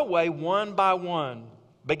 they went away one by one,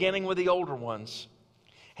 beginning with the older ones.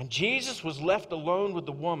 And Jesus was left alone with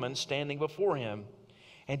the woman standing before him.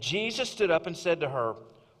 And Jesus stood up and said to her,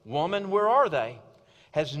 Woman, where are they?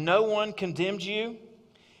 Has no one condemned you?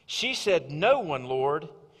 She said, No one, Lord.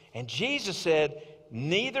 And Jesus said,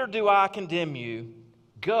 Neither do I condemn you.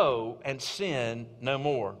 Go and sin no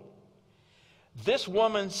more. This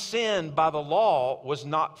woman's sin by the law was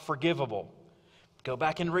not forgivable. Go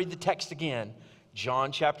back and read the text again.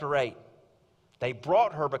 John chapter 8. They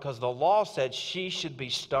brought her because the law said she should be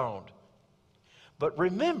stoned. But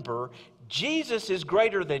remember, Jesus is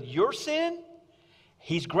greater than your sin.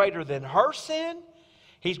 He's greater than her sin.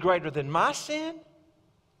 He's greater than my sin.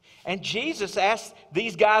 And Jesus asked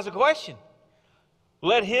these guys a question.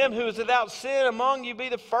 Let him who is without sin among you be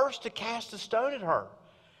the first to cast a stone at her.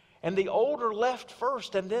 And the older left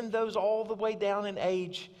first, and then those all the way down in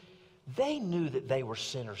age. They knew that they were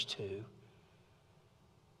sinners too.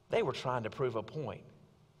 They were trying to prove a point.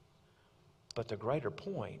 But the greater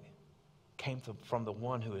point came from the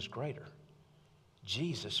one who is greater.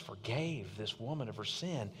 Jesus forgave this woman of her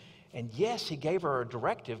sin. And yes, he gave her a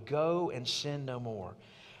directive, go and sin no more.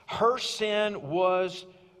 Her sin was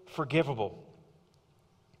forgivable.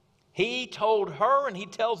 He told her and he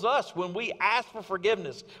tells us when we ask for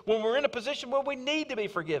forgiveness, when we're in a position where we need to be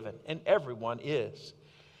forgiven, and everyone is,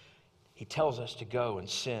 he tells us to go and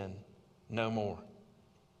sin no more.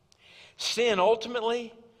 Sin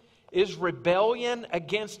ultimately is rebellion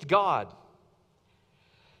against God.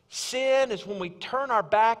 Sin is when we turn our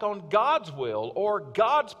back on God's will or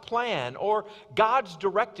God's plan or God's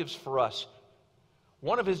directives for us.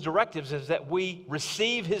 One of his directives is that we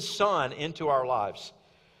receive his Son into our lives.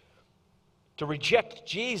 To reject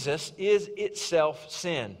Jesus is itself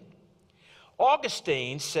sin.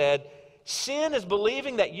 Augustine said, sin is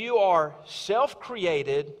believing that you are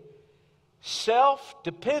self-created,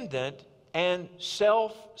 self-dependent, and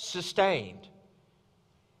self-sustained.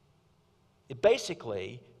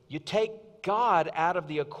 Basically, you take God out of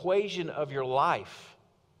the equation of your life.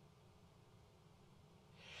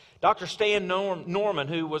 Dr. Stan Norman,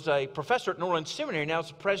 who was a professor at New Orleans Seminary, now is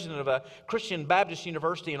the president of a Christian Baptist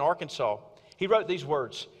University in Arkansas. He wrote these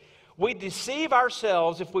words, We deceive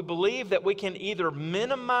ourselves if we believe that we can either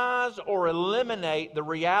minimize or eliminate the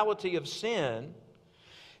reality of sin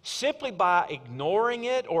simply by ignoring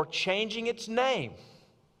it or changing its name.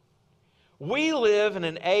 We live in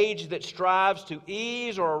an age that strives to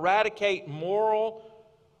ease or eradicate moral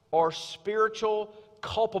or spiritual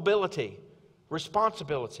culpability,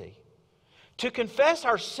 responsibility. To confess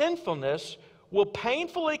our sinfulness will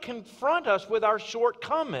painfully confront us with our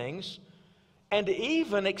shortcomings and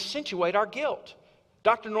even accentuate our guilt.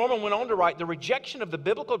 Dr. Norman went on to write, the rejection of the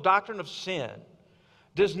biblical doctrine of sin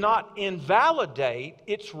does not invalidate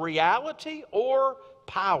its reality or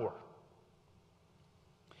power.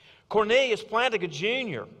 Cornelius Plantinga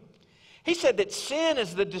Jr., he said that sin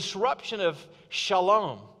is the disruption of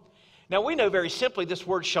shalom. Now we know very simply this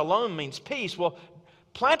word shalom means peace. Well,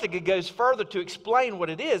 Plantinga goes further to explain what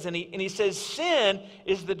it is, and he says sin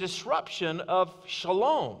is the disruption of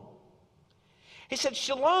shalom. He said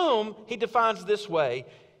shalom, he defines this way,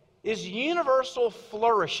 is universal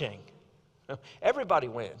flourishing. Everybody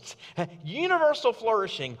wins. Universal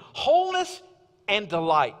flourishing, wholeness, and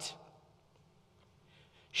delight.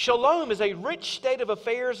 Shalom is a rich state of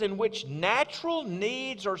affairs in which natural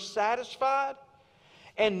needs are satisfied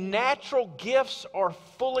and natural gifts are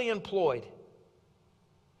fully employed.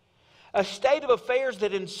 A state of affairs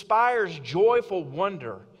that inspires joyful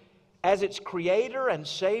wonder as its creator and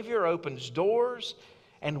savior opens doors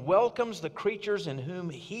and welcomes the creatures in whom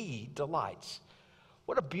he delights.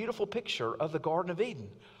 What a beautiful picture of the Garden of Eden.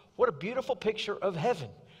 What a beautiful picture of heaven.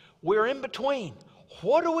 We're in between.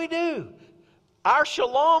 What do? Our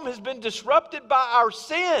shalom has been disrupted by our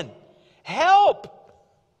sin. Help!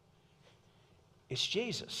 It's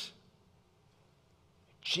Jesus.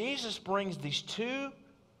 Jesus brings these two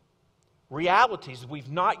realities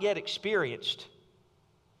we've not yet experienced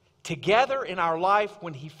together in our life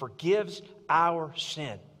when he forgives our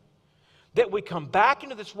sin. That we come back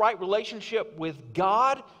into this right relationship with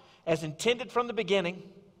God as intended from the beginning,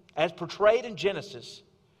 as portrayed in Genesis,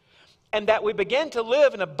 and that we begin to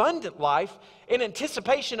live an abundant life in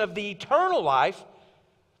anticipation of the eternal life,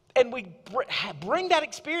 and we bring that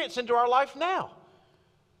experience into our life now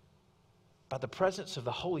by the presence of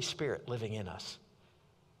the Holy Spirit living in us.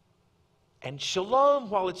 And shalom,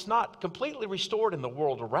 while it's not completely restored in the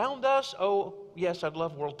world around us, oh, yes, I'd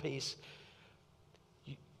love world peace.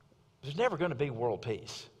 There's never going to be world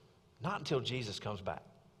peace. Not until Jesus comes back.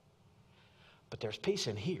 But there's peace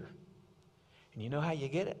in here. And you know how you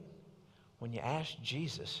get it? When you ask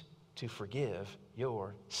Jesus to forgive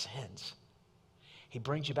your sins. He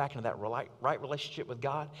brings you back into that right relationship with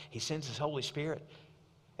God. He sends His Holy Spirit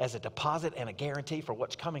as a deposit and a guarantee for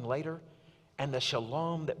what's coming later. And the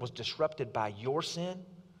shalom that was disrupted by your sin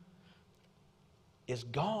is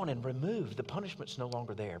gone and removed. The punishment's no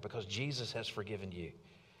longer there because Jesus has forgiven you.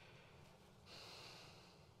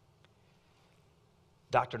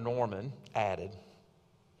 Dr. Norman added,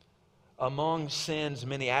 among sin's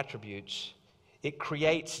many attributes, it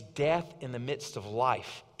creates death in the midst of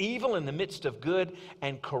life, evil in the midst of good,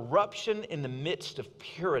 and corruption in the midst of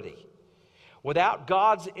purity. Without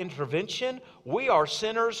God's intervention, we are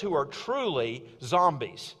sinners who are truly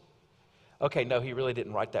zombies. Okay, no, he really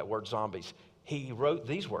didn't write that word zombies. He wrote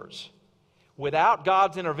these words. Without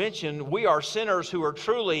God's intervention, we are sinners who are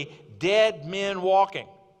truly dead men walking.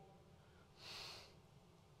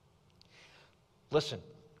 Listen,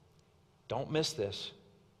 don't miss this.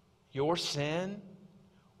 Your sin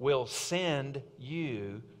will send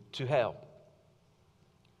you to hell.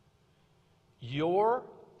 Your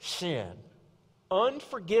sin,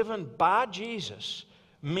 unforgiven by Jesus,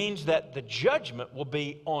 means that the judgment will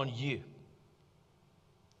be on you.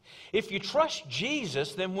 If you trust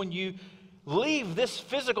Jesus, then when you leave this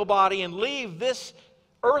physical body and leave this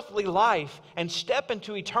earthly life and step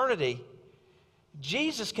into eternity,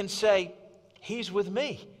 Jesus can say, He's with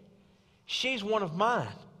me. She's one of mine.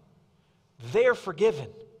 They're forgiven.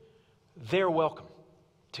 They're welcome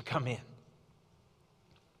to come in.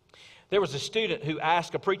 There was a student who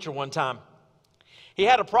asked a preacher one time. He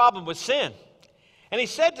had a problem with sin. And he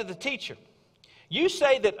said to the teacher, you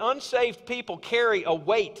say that unsaved people carry a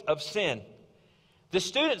weight of sin. The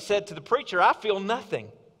student said to the preacher, I feel nothing.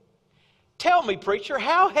 Tell me, preacher,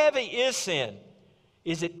 how heavy is sin?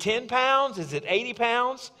 Is it 10 pounds? Is it 80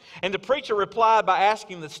 pounds? And the preacher replied by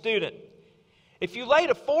asking the student, if you laid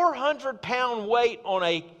a 400-pound weight on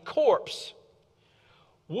a corpse,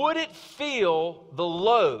 would it feel the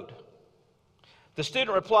load? The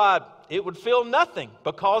student replied, it would feel nothing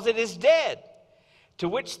because it is dead. To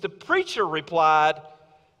which the preacher replied,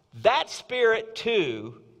 that spirit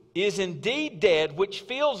too is indeed dead, which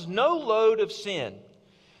feels no load of sin,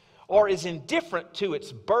 or is indifferent to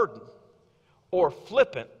its burden, or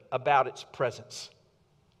flippant about its presence.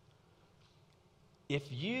 If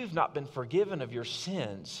you've not been forgiven of your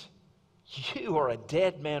sins, you are a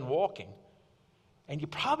dead man walking. And you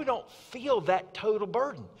probably don't feel that total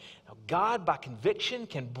burden. Now, God, by conviction,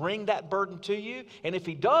 can bring that burden to you. And if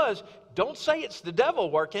He does, don't say it's the devil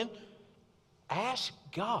working. Ask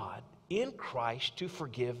God in Christ to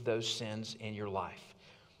forgive those sins in your life.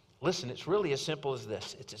 Listen, it's really as simple as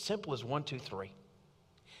this. It's as simple as 1, 2, 3.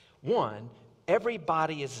 1,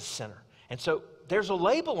 everybody is a sinner. And so there's a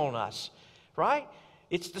label on us, right?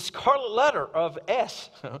 It's the scarlet letter of S.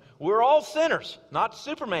 We're all sinners, not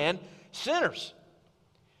Superman, sinners.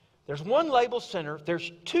 There's one label, sinner.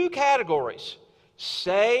 There's 2 categories,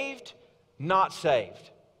 saved, not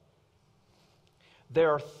saved.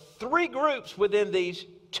 There are 3 groups within these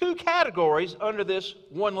 2 categories under this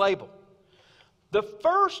one label. The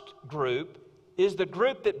first group is the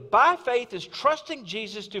group that by faith is trusting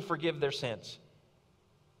Jesus to forgive their sins.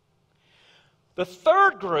 The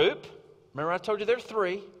third group, remember I told you there are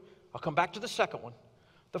 3. I'll come back to the second one.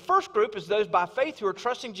 The first group is those by faith who are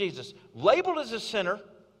trusting Jesus, labeled as a sinner,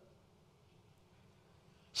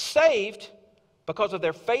 saved because of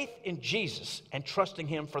their faith in Jesus and trusting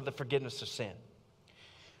Him for the forgiveness of sin.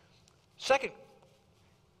 Second,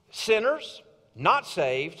 sinners, not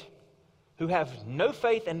saved, who have no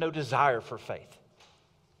faith and no desire for faith.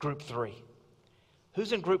 Group 3.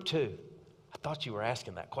 Who's in group 2? I thought you were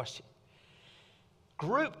asking that question.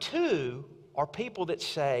 Group 2 are people that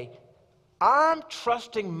say, I'm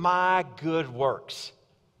trusting my good works.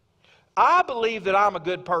 I believe that I'm a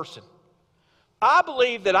good person. I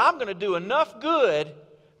believe that I'm going to do enough good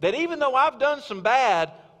that even though I've done some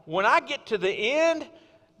bad, when I get to the end,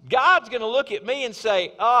 God's going to look at me and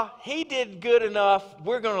say, he did good enough,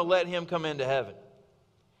 we're going to let him come into heaven.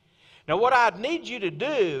 Now, what I need you to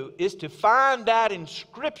do is to find that in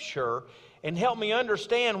Scripture and help me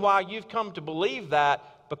understand why you've come to believe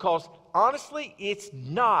that, because honestly, it's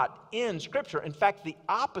not in Scripture. In fact, the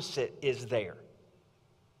opposite is there.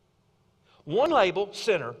 One label,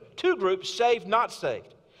 sinner. Two groups, saved, not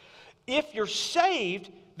saved. If you're saved,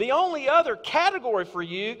 the only other category for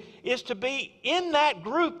you is to be in that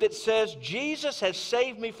group that says, Jesus has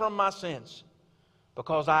saved me from my sins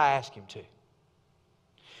because I asked him to.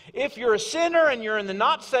 If you're a sinner and you're in the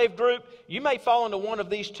not saved group, you may fall into one of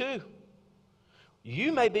these two.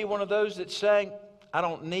 You may be one of those that's saying, I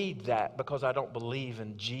don't need that because I don't believe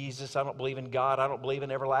in Jesus. I don't believe in God. I don't believe in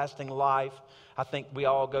everlasting life. I think we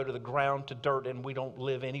all go to the ground, to dirt, and we don't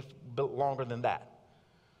live any longer than that.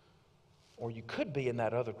 Or you could be in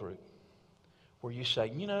that other group where you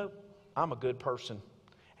say, you know, I'm a good person,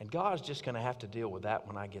 and God's just going to have to deal with that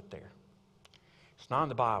when I get there. It's not in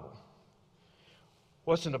the Bible.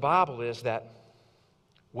 What's in the Bible is that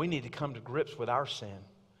we need to come to grips with our sin,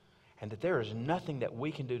 and that there is nothing that we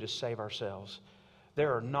can do to save ourselves.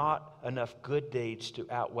 There are not enough good deeds to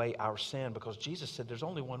outweigh our sin, because Jesus said there's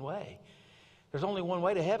only one way. There's only one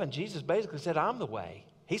way to heaven. Jesus basically said, I'm the way.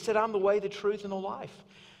 He said, I'm the way, the truth, and the life.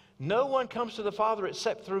 No one comes to the Father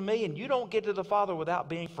except through me, and you don't get to the Father without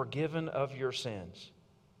being forgiven of your sins.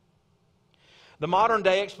 The modern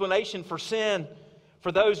day explanation for sin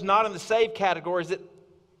for those not in the saved category is that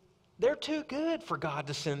they're too good for God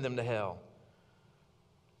to send them to hell,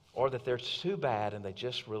 or that they're too bad and they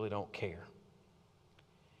just really don't care.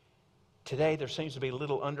 Today there seems to be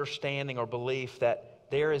little understanding or belief that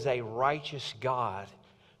there is a righteous God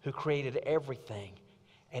who created everything,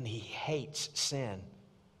 and he hates sin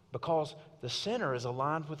because the sinner is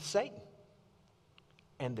aligned with Satan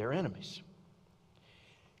and their enemies.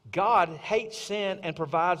 God hates sin and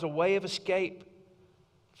provides a way of escape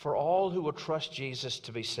for all who will trust Jesus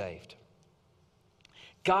to be saved.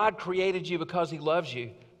 God created you because he loves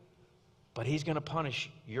you, but he's going to punish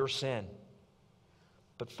your sin.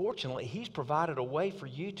 But fortunately, he's provided a way for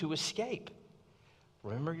you to escape.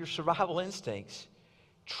 Remember your survival instincts.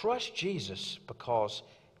 Trust Jesus because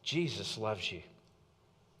Jesus loves you.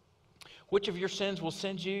 Which of your sins will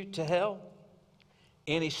send you to hell?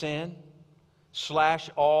 Any sin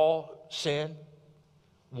 / all sin.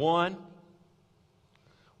 One.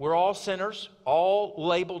 We're all sinners, all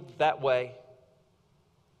labeled that way.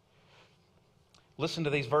 Listen to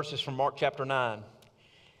these verses from Mark chapter 9.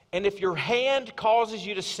 And if your hand causes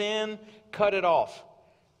you to sin, cut it off.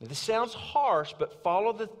 Now, this sounds harsh, but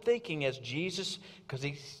follow the thinking as Jesus, because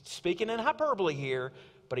he's speaking in hyperbole here,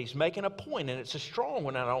 but he's making a point, and it's a strong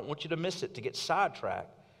one, and I don't want you to miss it to get sidetracked.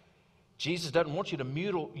 Jesus doesn't want you to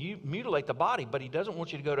mutilate the body, but he doesn't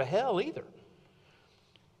want you to go to hell either.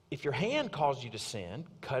 If your hand causes you to sin,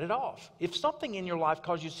 cut it off. If something in your life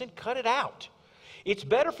causes you to sin, cut it out. It's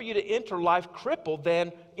better for you to enter life crippled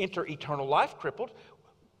than enter eternal life crippled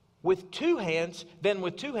with two hands than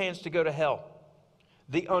with two hands to go to hell,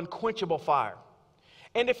 the unquenchable fire.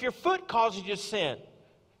 And if your foot causes you to sin,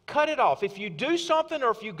 cut it off. If you do something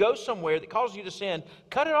or if you go somewhere that causes you to sin,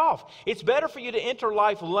 cut it off. It's better for you to enter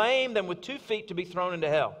life lame than with 2 feet to be thrown into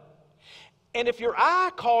hell. And if your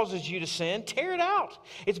eye causes you to sin, tear it out.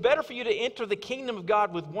 It's better for you to enter the kingdom of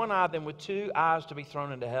God with one eye than with 2 eyes to be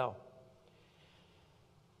thrown into hell,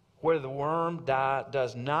 where the worm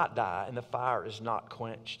does not die and the fire is not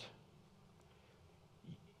quenched.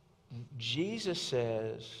 Jesus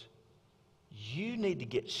says you need to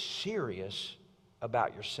get serious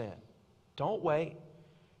about your sin. Don't wait.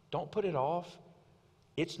 Don't put it off.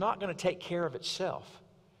 It's not going to take care of itself.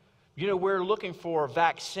 You know, we're looking for a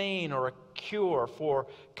vaccine or a cure for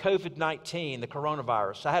COVID-19, the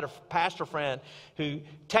coronavirus. I had a pastor friend who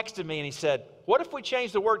texted me and he said, what if we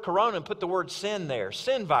change the word corona and put the word sin there,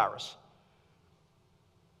 sin virus?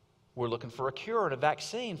 We're looking for a cure and a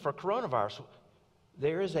vaccine for coronavirus.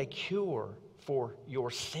 There is a cure for your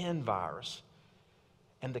sin virus,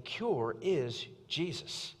 and the cure is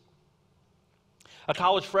Jesus. A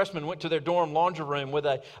college freshman went to their dorm laundry room with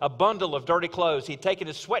a bundle of dirty clothes. He'd taken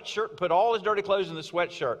his sweatshirt and put all his dirty clothes in the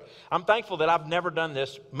sweatshirt. I'm thankful that I've never done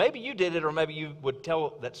this. Maybe you did it, or maybe you would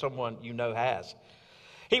tell that someone you know has.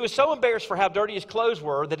 He was so embarrassed for how dirty his clothes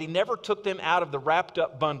were that he never took them out of the wrapped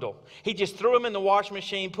up bundle. He just threw them in the washing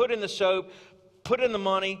machine, put in the soap, put in the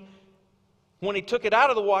money. When he took it out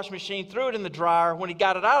of the washing machine, threw it in the dryer. When he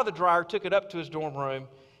got it out of the dryer, took it up to his dorm room.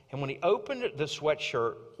 And when he opened the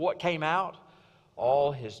sweatshirt, what came out?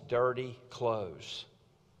 All his dirty clothes.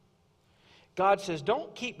 God says,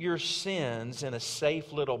 don't keep your sins in a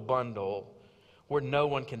safe little bundle where no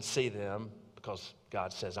one can see them, because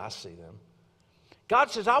God says, I see them.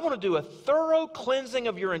 God says, I want to do a thorough cleansing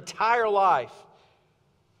of your entire life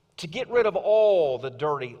to get rid of all the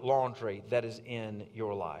dirty laundry that is in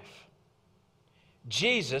your life.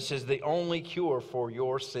 Jesus is the only cure for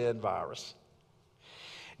your sin virus.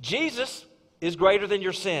 Jesus is greater than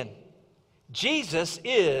your sin. Jesus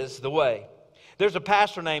is the way. There's a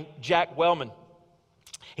pastor named Jack Wellman.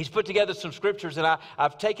 He's put together some scriptures, and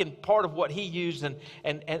I've taken part of what he used and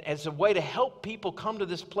as a way to help people come to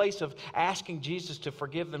this place of asking Jesus to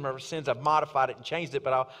forgive them of their sins. I've modified it and changed it,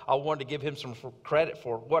 but I wanted to give him some credit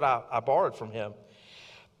for what I borrowed from him.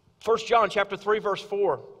 1 John chapter 3, verse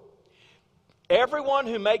 4. Everyone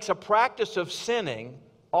who makes a practice of sinning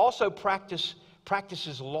also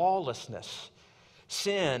practices lawlessness.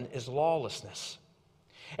 Sin is lawlessness.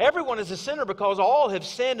 Everyone is a sinner because all have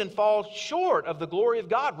sinned and fall short of the glory of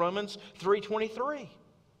God, Romans 3:23.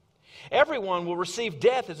 Everyone will receive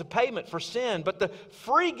death as a payment for sin, but the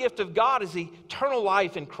free gift of God is eternal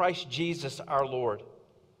life in Christ Jesus our Lord.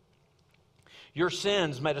 Your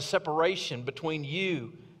sins made a separation between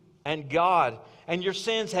you and God, and your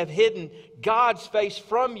sins have hidden God's face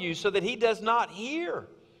from you so that He does not hear.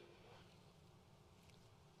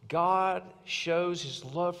 God shows His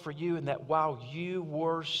love for you in that while you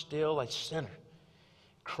were still a sinner,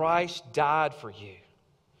 Christ died for you.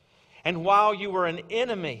 And while you were an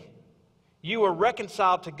enemy, you were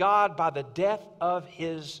reconciled to God by the death of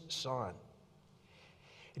His Son.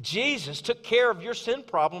 Jesus took care of your sin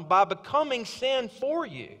problem by becoming sin for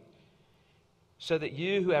you, so that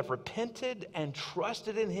you who have repented and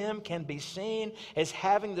trusted in Him can be seen as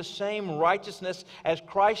having the same righteousness as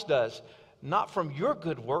Christ does. Not from your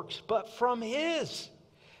good works, but from His,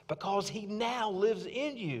 because He now lives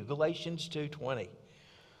in you, Galatians 2:20.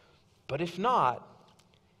 But if not,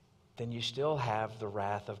 then you still have the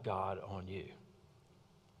wrath of God on you.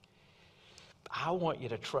 I want you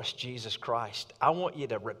to trust Jesus Christ. I want you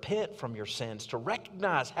to repent from your sins, to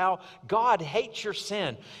recognize how God hates your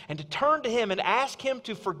sin, and to turn to Him and ask Him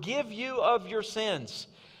to forgive you of your sins.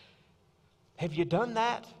 Have you done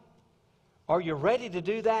that? Are you ready to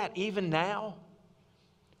do that even now?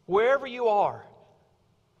 Wherever you are,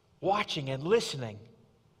 watching and listening,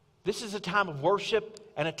 this is a time of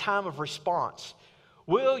worship and a time of response.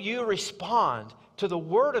 Will you respond to the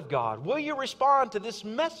Word of God? Will you respond to this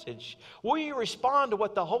message? Will you respond to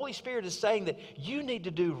what the Holy Spirit is saying that you need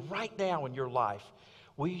to do right now in your life?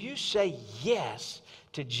 Will you say yes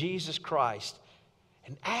to Jesus Christ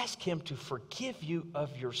and ask Him to forgive you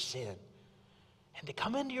of your sin and to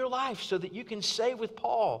come into your life so that you can say with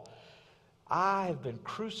Paul, I have been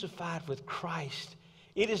crucified with Christ.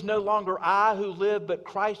 It is no longer I who live, but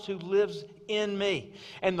Christ who lives in me.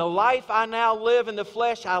 And the life I now live in the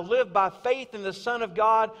flesh, I live by faith in the Son of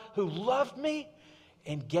God who loved me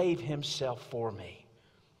and gave Himself for me.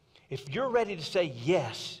 If you're ready to say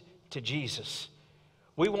yes to Jesus,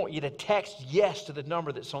 we want you to text yes to the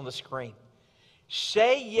number that's on the screen.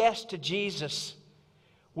 Say yes to Jesus.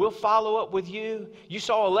 We'll follow up with you. You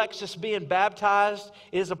saw Alexis being baptized.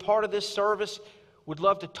 It is a part of this service. Would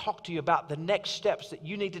love to talk to you about the next steps that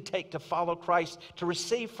you need to take to follow Christ, to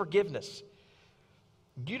receive forgiveness.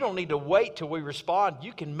 You don't need to wait till we respond.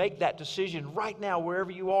 You can make that decision right now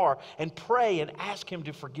wherever you are and pray and ask Him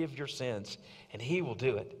to forgive your sins, and He will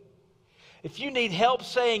do it. If you need help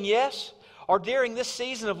saying yes, or during this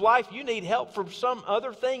season of life you need help from some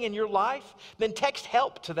other thing in your life, then text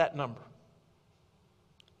help to that number.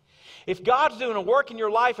 If God's doing a work in your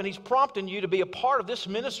life and He's prompting you to be a part of this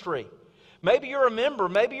ministry, maybe you're a member,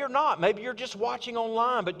 maybe you're not, maybe you're just watching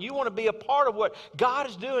online, but you want to be a part of what God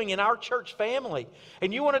is doing in our church family,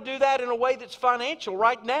 and you want to do that in a way that's financial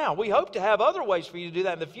right now. We hope to have other ways for you to do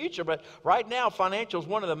that in the future, but right now financial is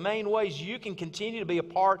one of the main ways you can continue to be a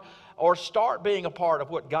part or start being a part of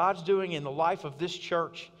what God's doing in the life of this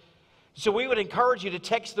church. So we would encourage you to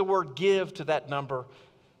text the word give to that number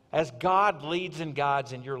as God leads and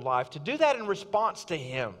guides in your life, to do that in response to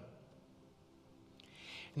Him.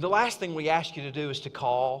 And the last thing we ask you to do is to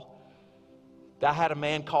call I had a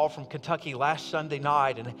man call from Kentucky last Sunday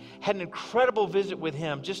night and had an incredible visit with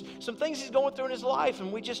him. Just some things he's going through in his life.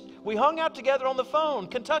 And we hung out together on the phone,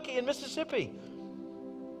 Kentucky and Mississippi.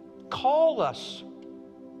 Call us.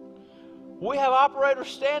 We have operators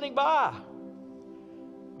standing by.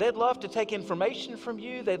 They'd love to take information from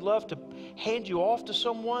you. They'd love to hand you off to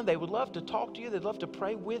someone. They would love to talk to you. They'd love to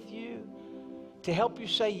pray with you, to help you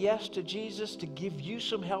say yes to Jesus, to give you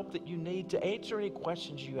some help that you need, to answer any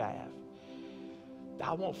questions you have.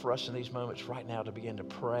 I want for us in these moments right now to begin to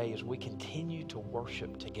pray as we continue to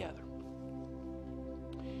worship together.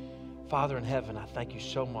 Father in heaven, I thank you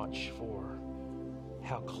so much for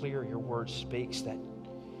how clear your word speaks that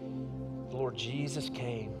the Lord Jesus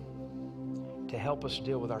came to help us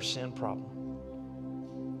deal with our sin problem.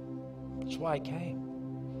 That's why he came.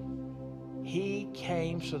 He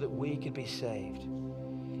came so that we could be saved.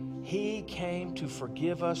 He came to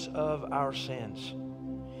forgive us of our sins.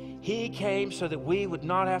 He came so that we would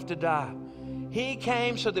not have to die. He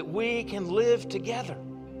came so that we can live together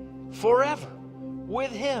forever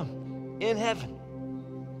with him in heaven.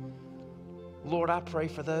 Lord, I pray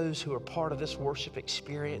for those who are part of this worship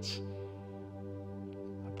experience.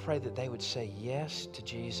 I pray that they would say yes to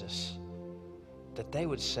Jesus, that they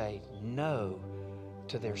would say no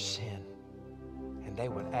to their sin, and they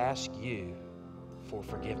would ask you for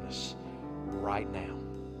forgiveness right now.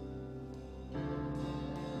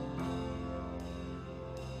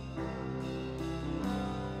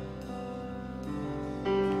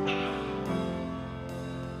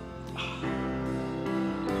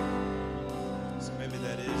 So maybe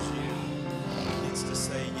that is you. Needs to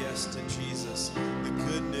say yes to Jesus. The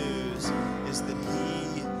good news is that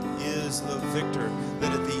he is the victor,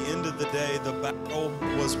 that at the end of the day, the battle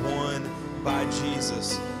was won by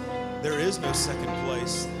Jesus. There is no second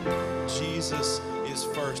place. Jesus is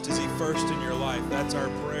first. Is he first in your life? That's our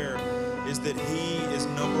prayer, is that he is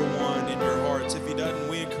number one in your hearts. If he doesn't,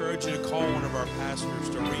 we encourage you to call one of our pastors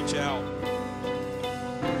to reach out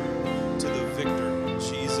to the victor,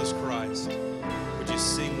 Jesus Christ. Would you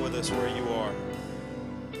sing with us where you are?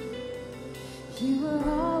 You were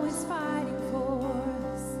always fighting for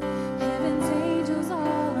us, heaven's angels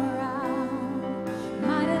all around.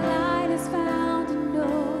 My delight is found in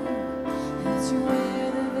knowing that you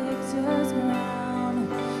wear the victor's crown.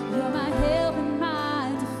 You're my help and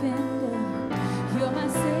my defender. You're my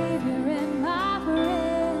savior and my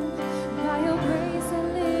friend. By your grace I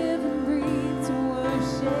live and breathe to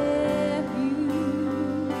worship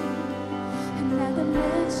you. And at the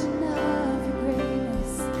mention of your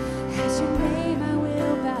greatness, as your name I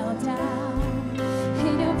will bow down.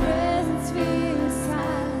 In your presence fear is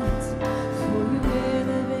silent, for you wear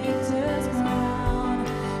the victor's crown.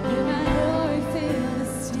 Let my glory fill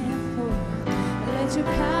this temple, let your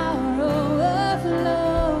power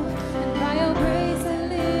overflow. And by your grace I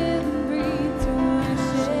live and breathe to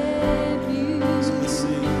worship you. So let's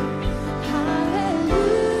sing.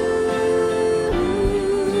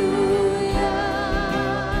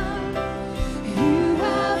 You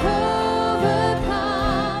have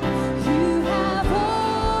overcome. You have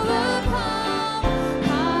overcome.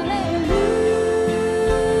 Hallelujah.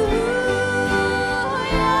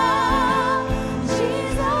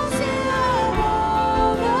 Jesus, you have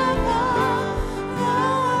overcome.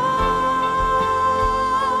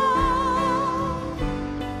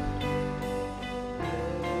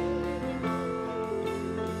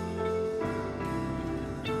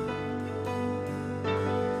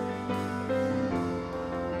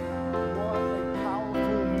 What a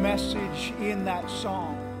powerful message in that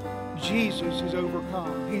song. Jesus is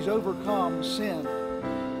overcome. He's overcome sin.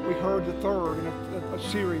 We heard the third in a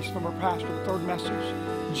series from our pastor, the third message.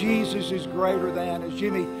 Jesus is greater than. As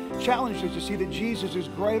Jimmy challenged us to see that Jesus is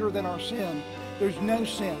greater than our sin. There's no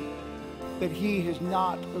sin that he has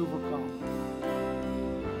not overcome.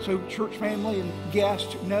 So church family and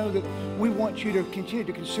guests, know that we want you to continue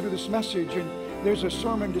to consider this message, and there's a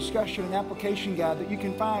sermon discussion and application guide that you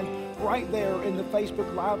can find right there in the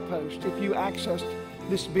Facebook Live post if you accessed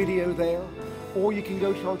this video there, or you can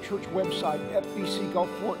go to our church website,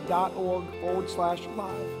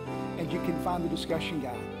 fbcgulfport.org/live, and you can find the discussion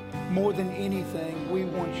guide. More than anything, we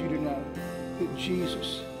want you to know that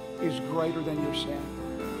Jesus is greater than your sin.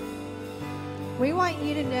 We want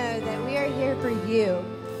you to know that we are here for you.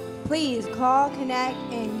 Please call, connect,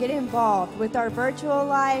 and get involved with our virtual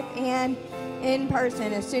life and in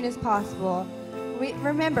person as soon as possible. We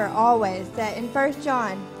remember always that in 1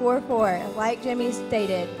 John 4:4, like Jimmy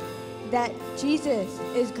stated, that Jesus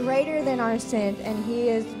is greater than our sins and he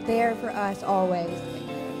is there for us always.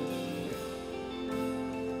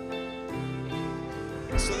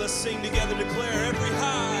 So let's sing together, declare every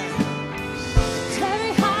high.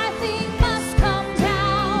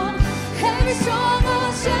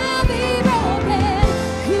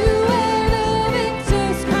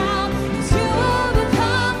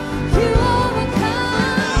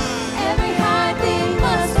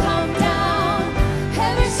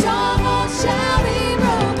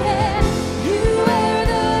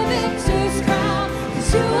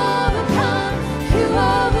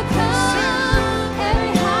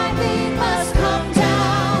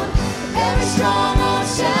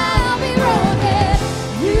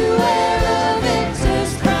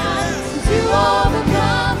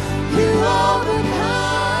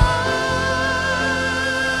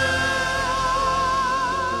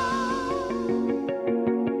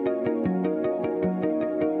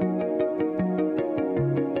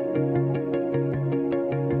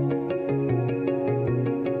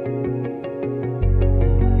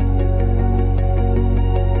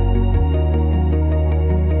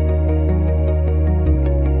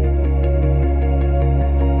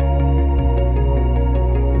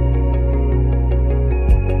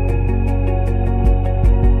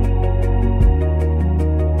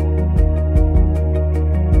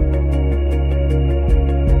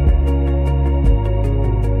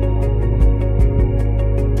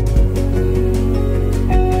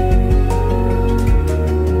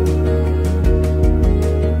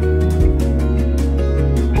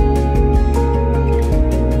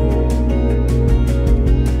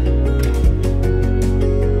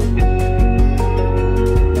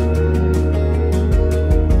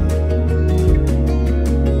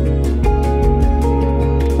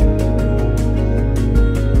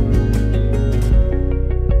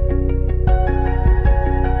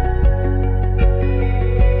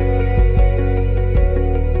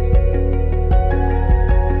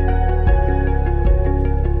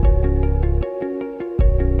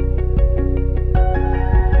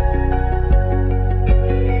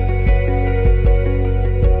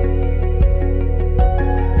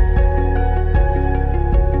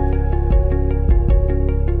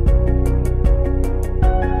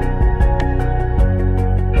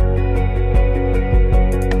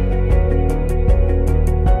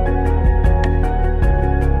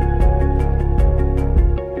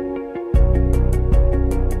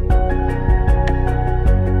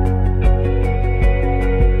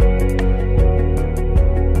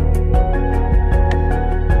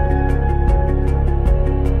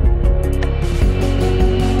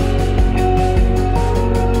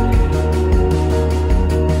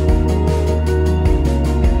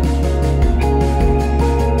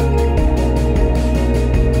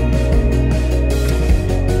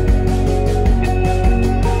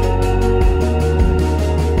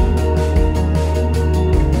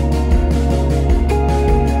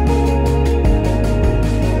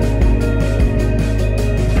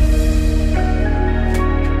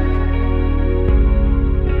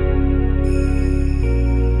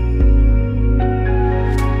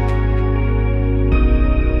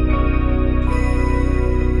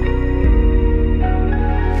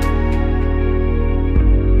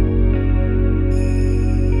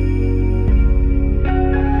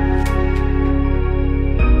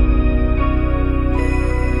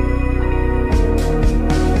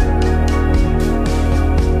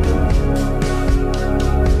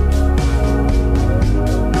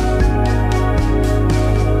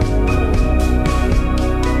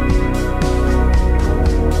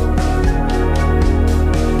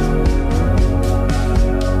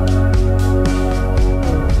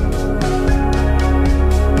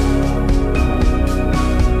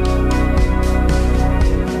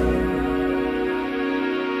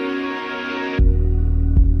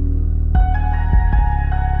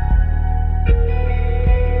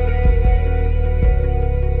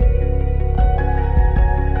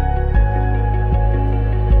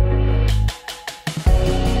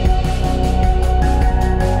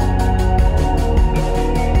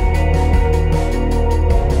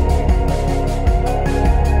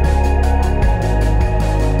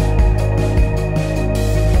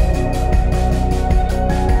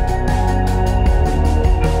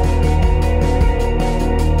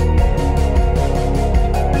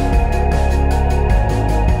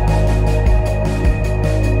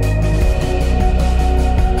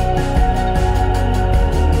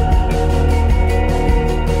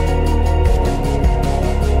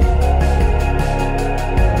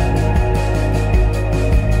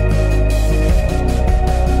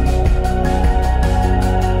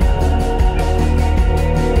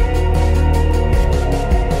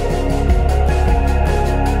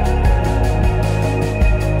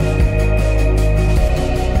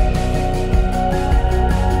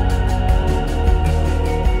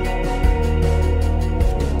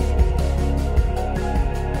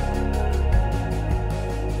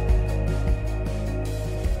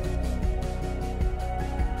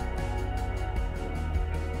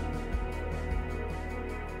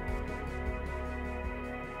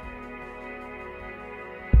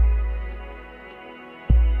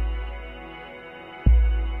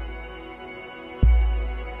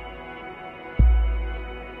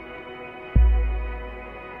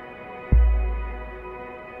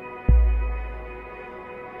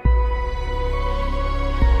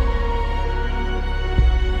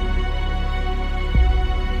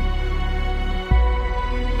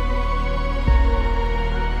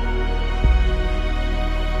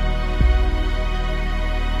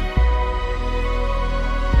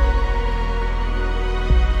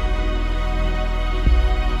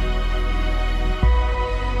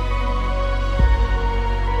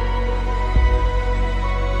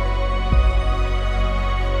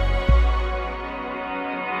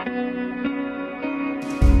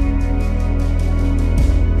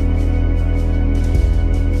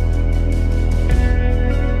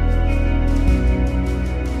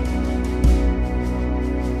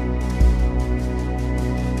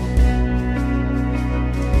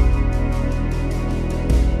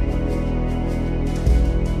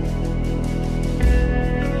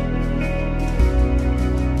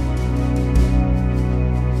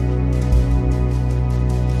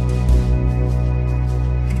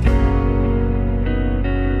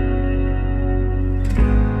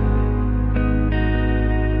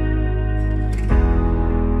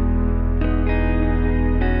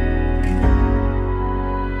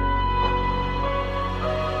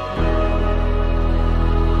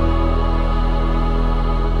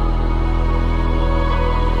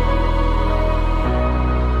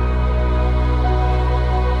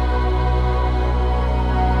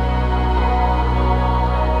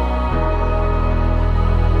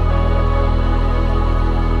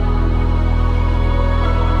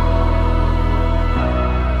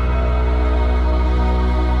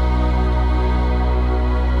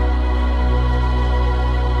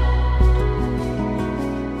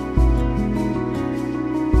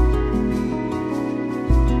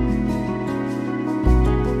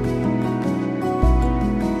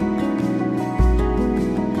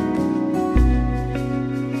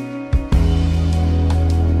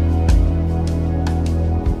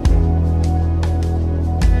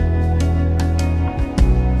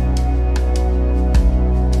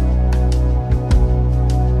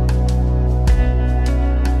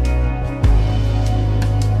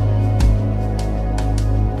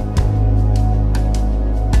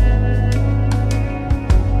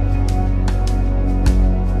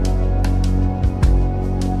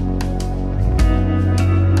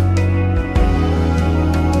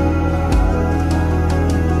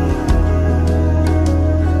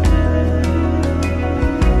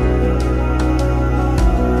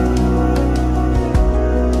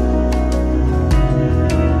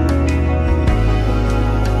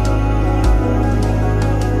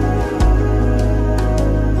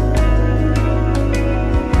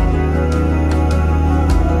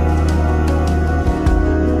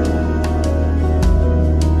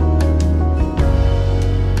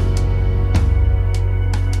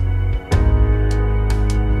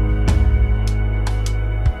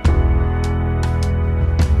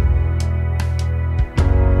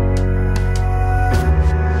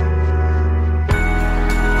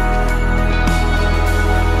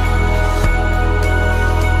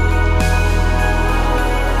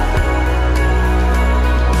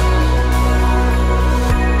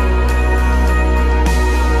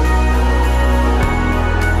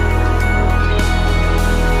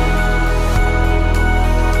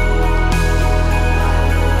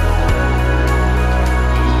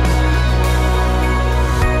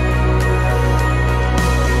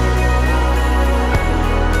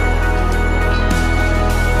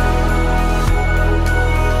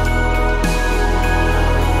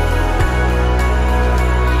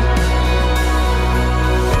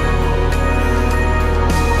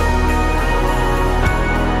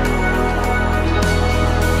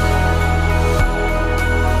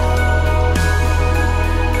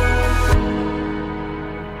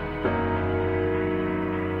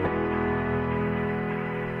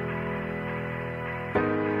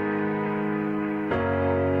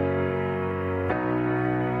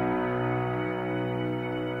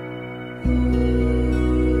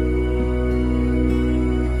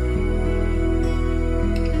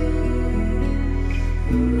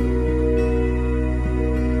 you.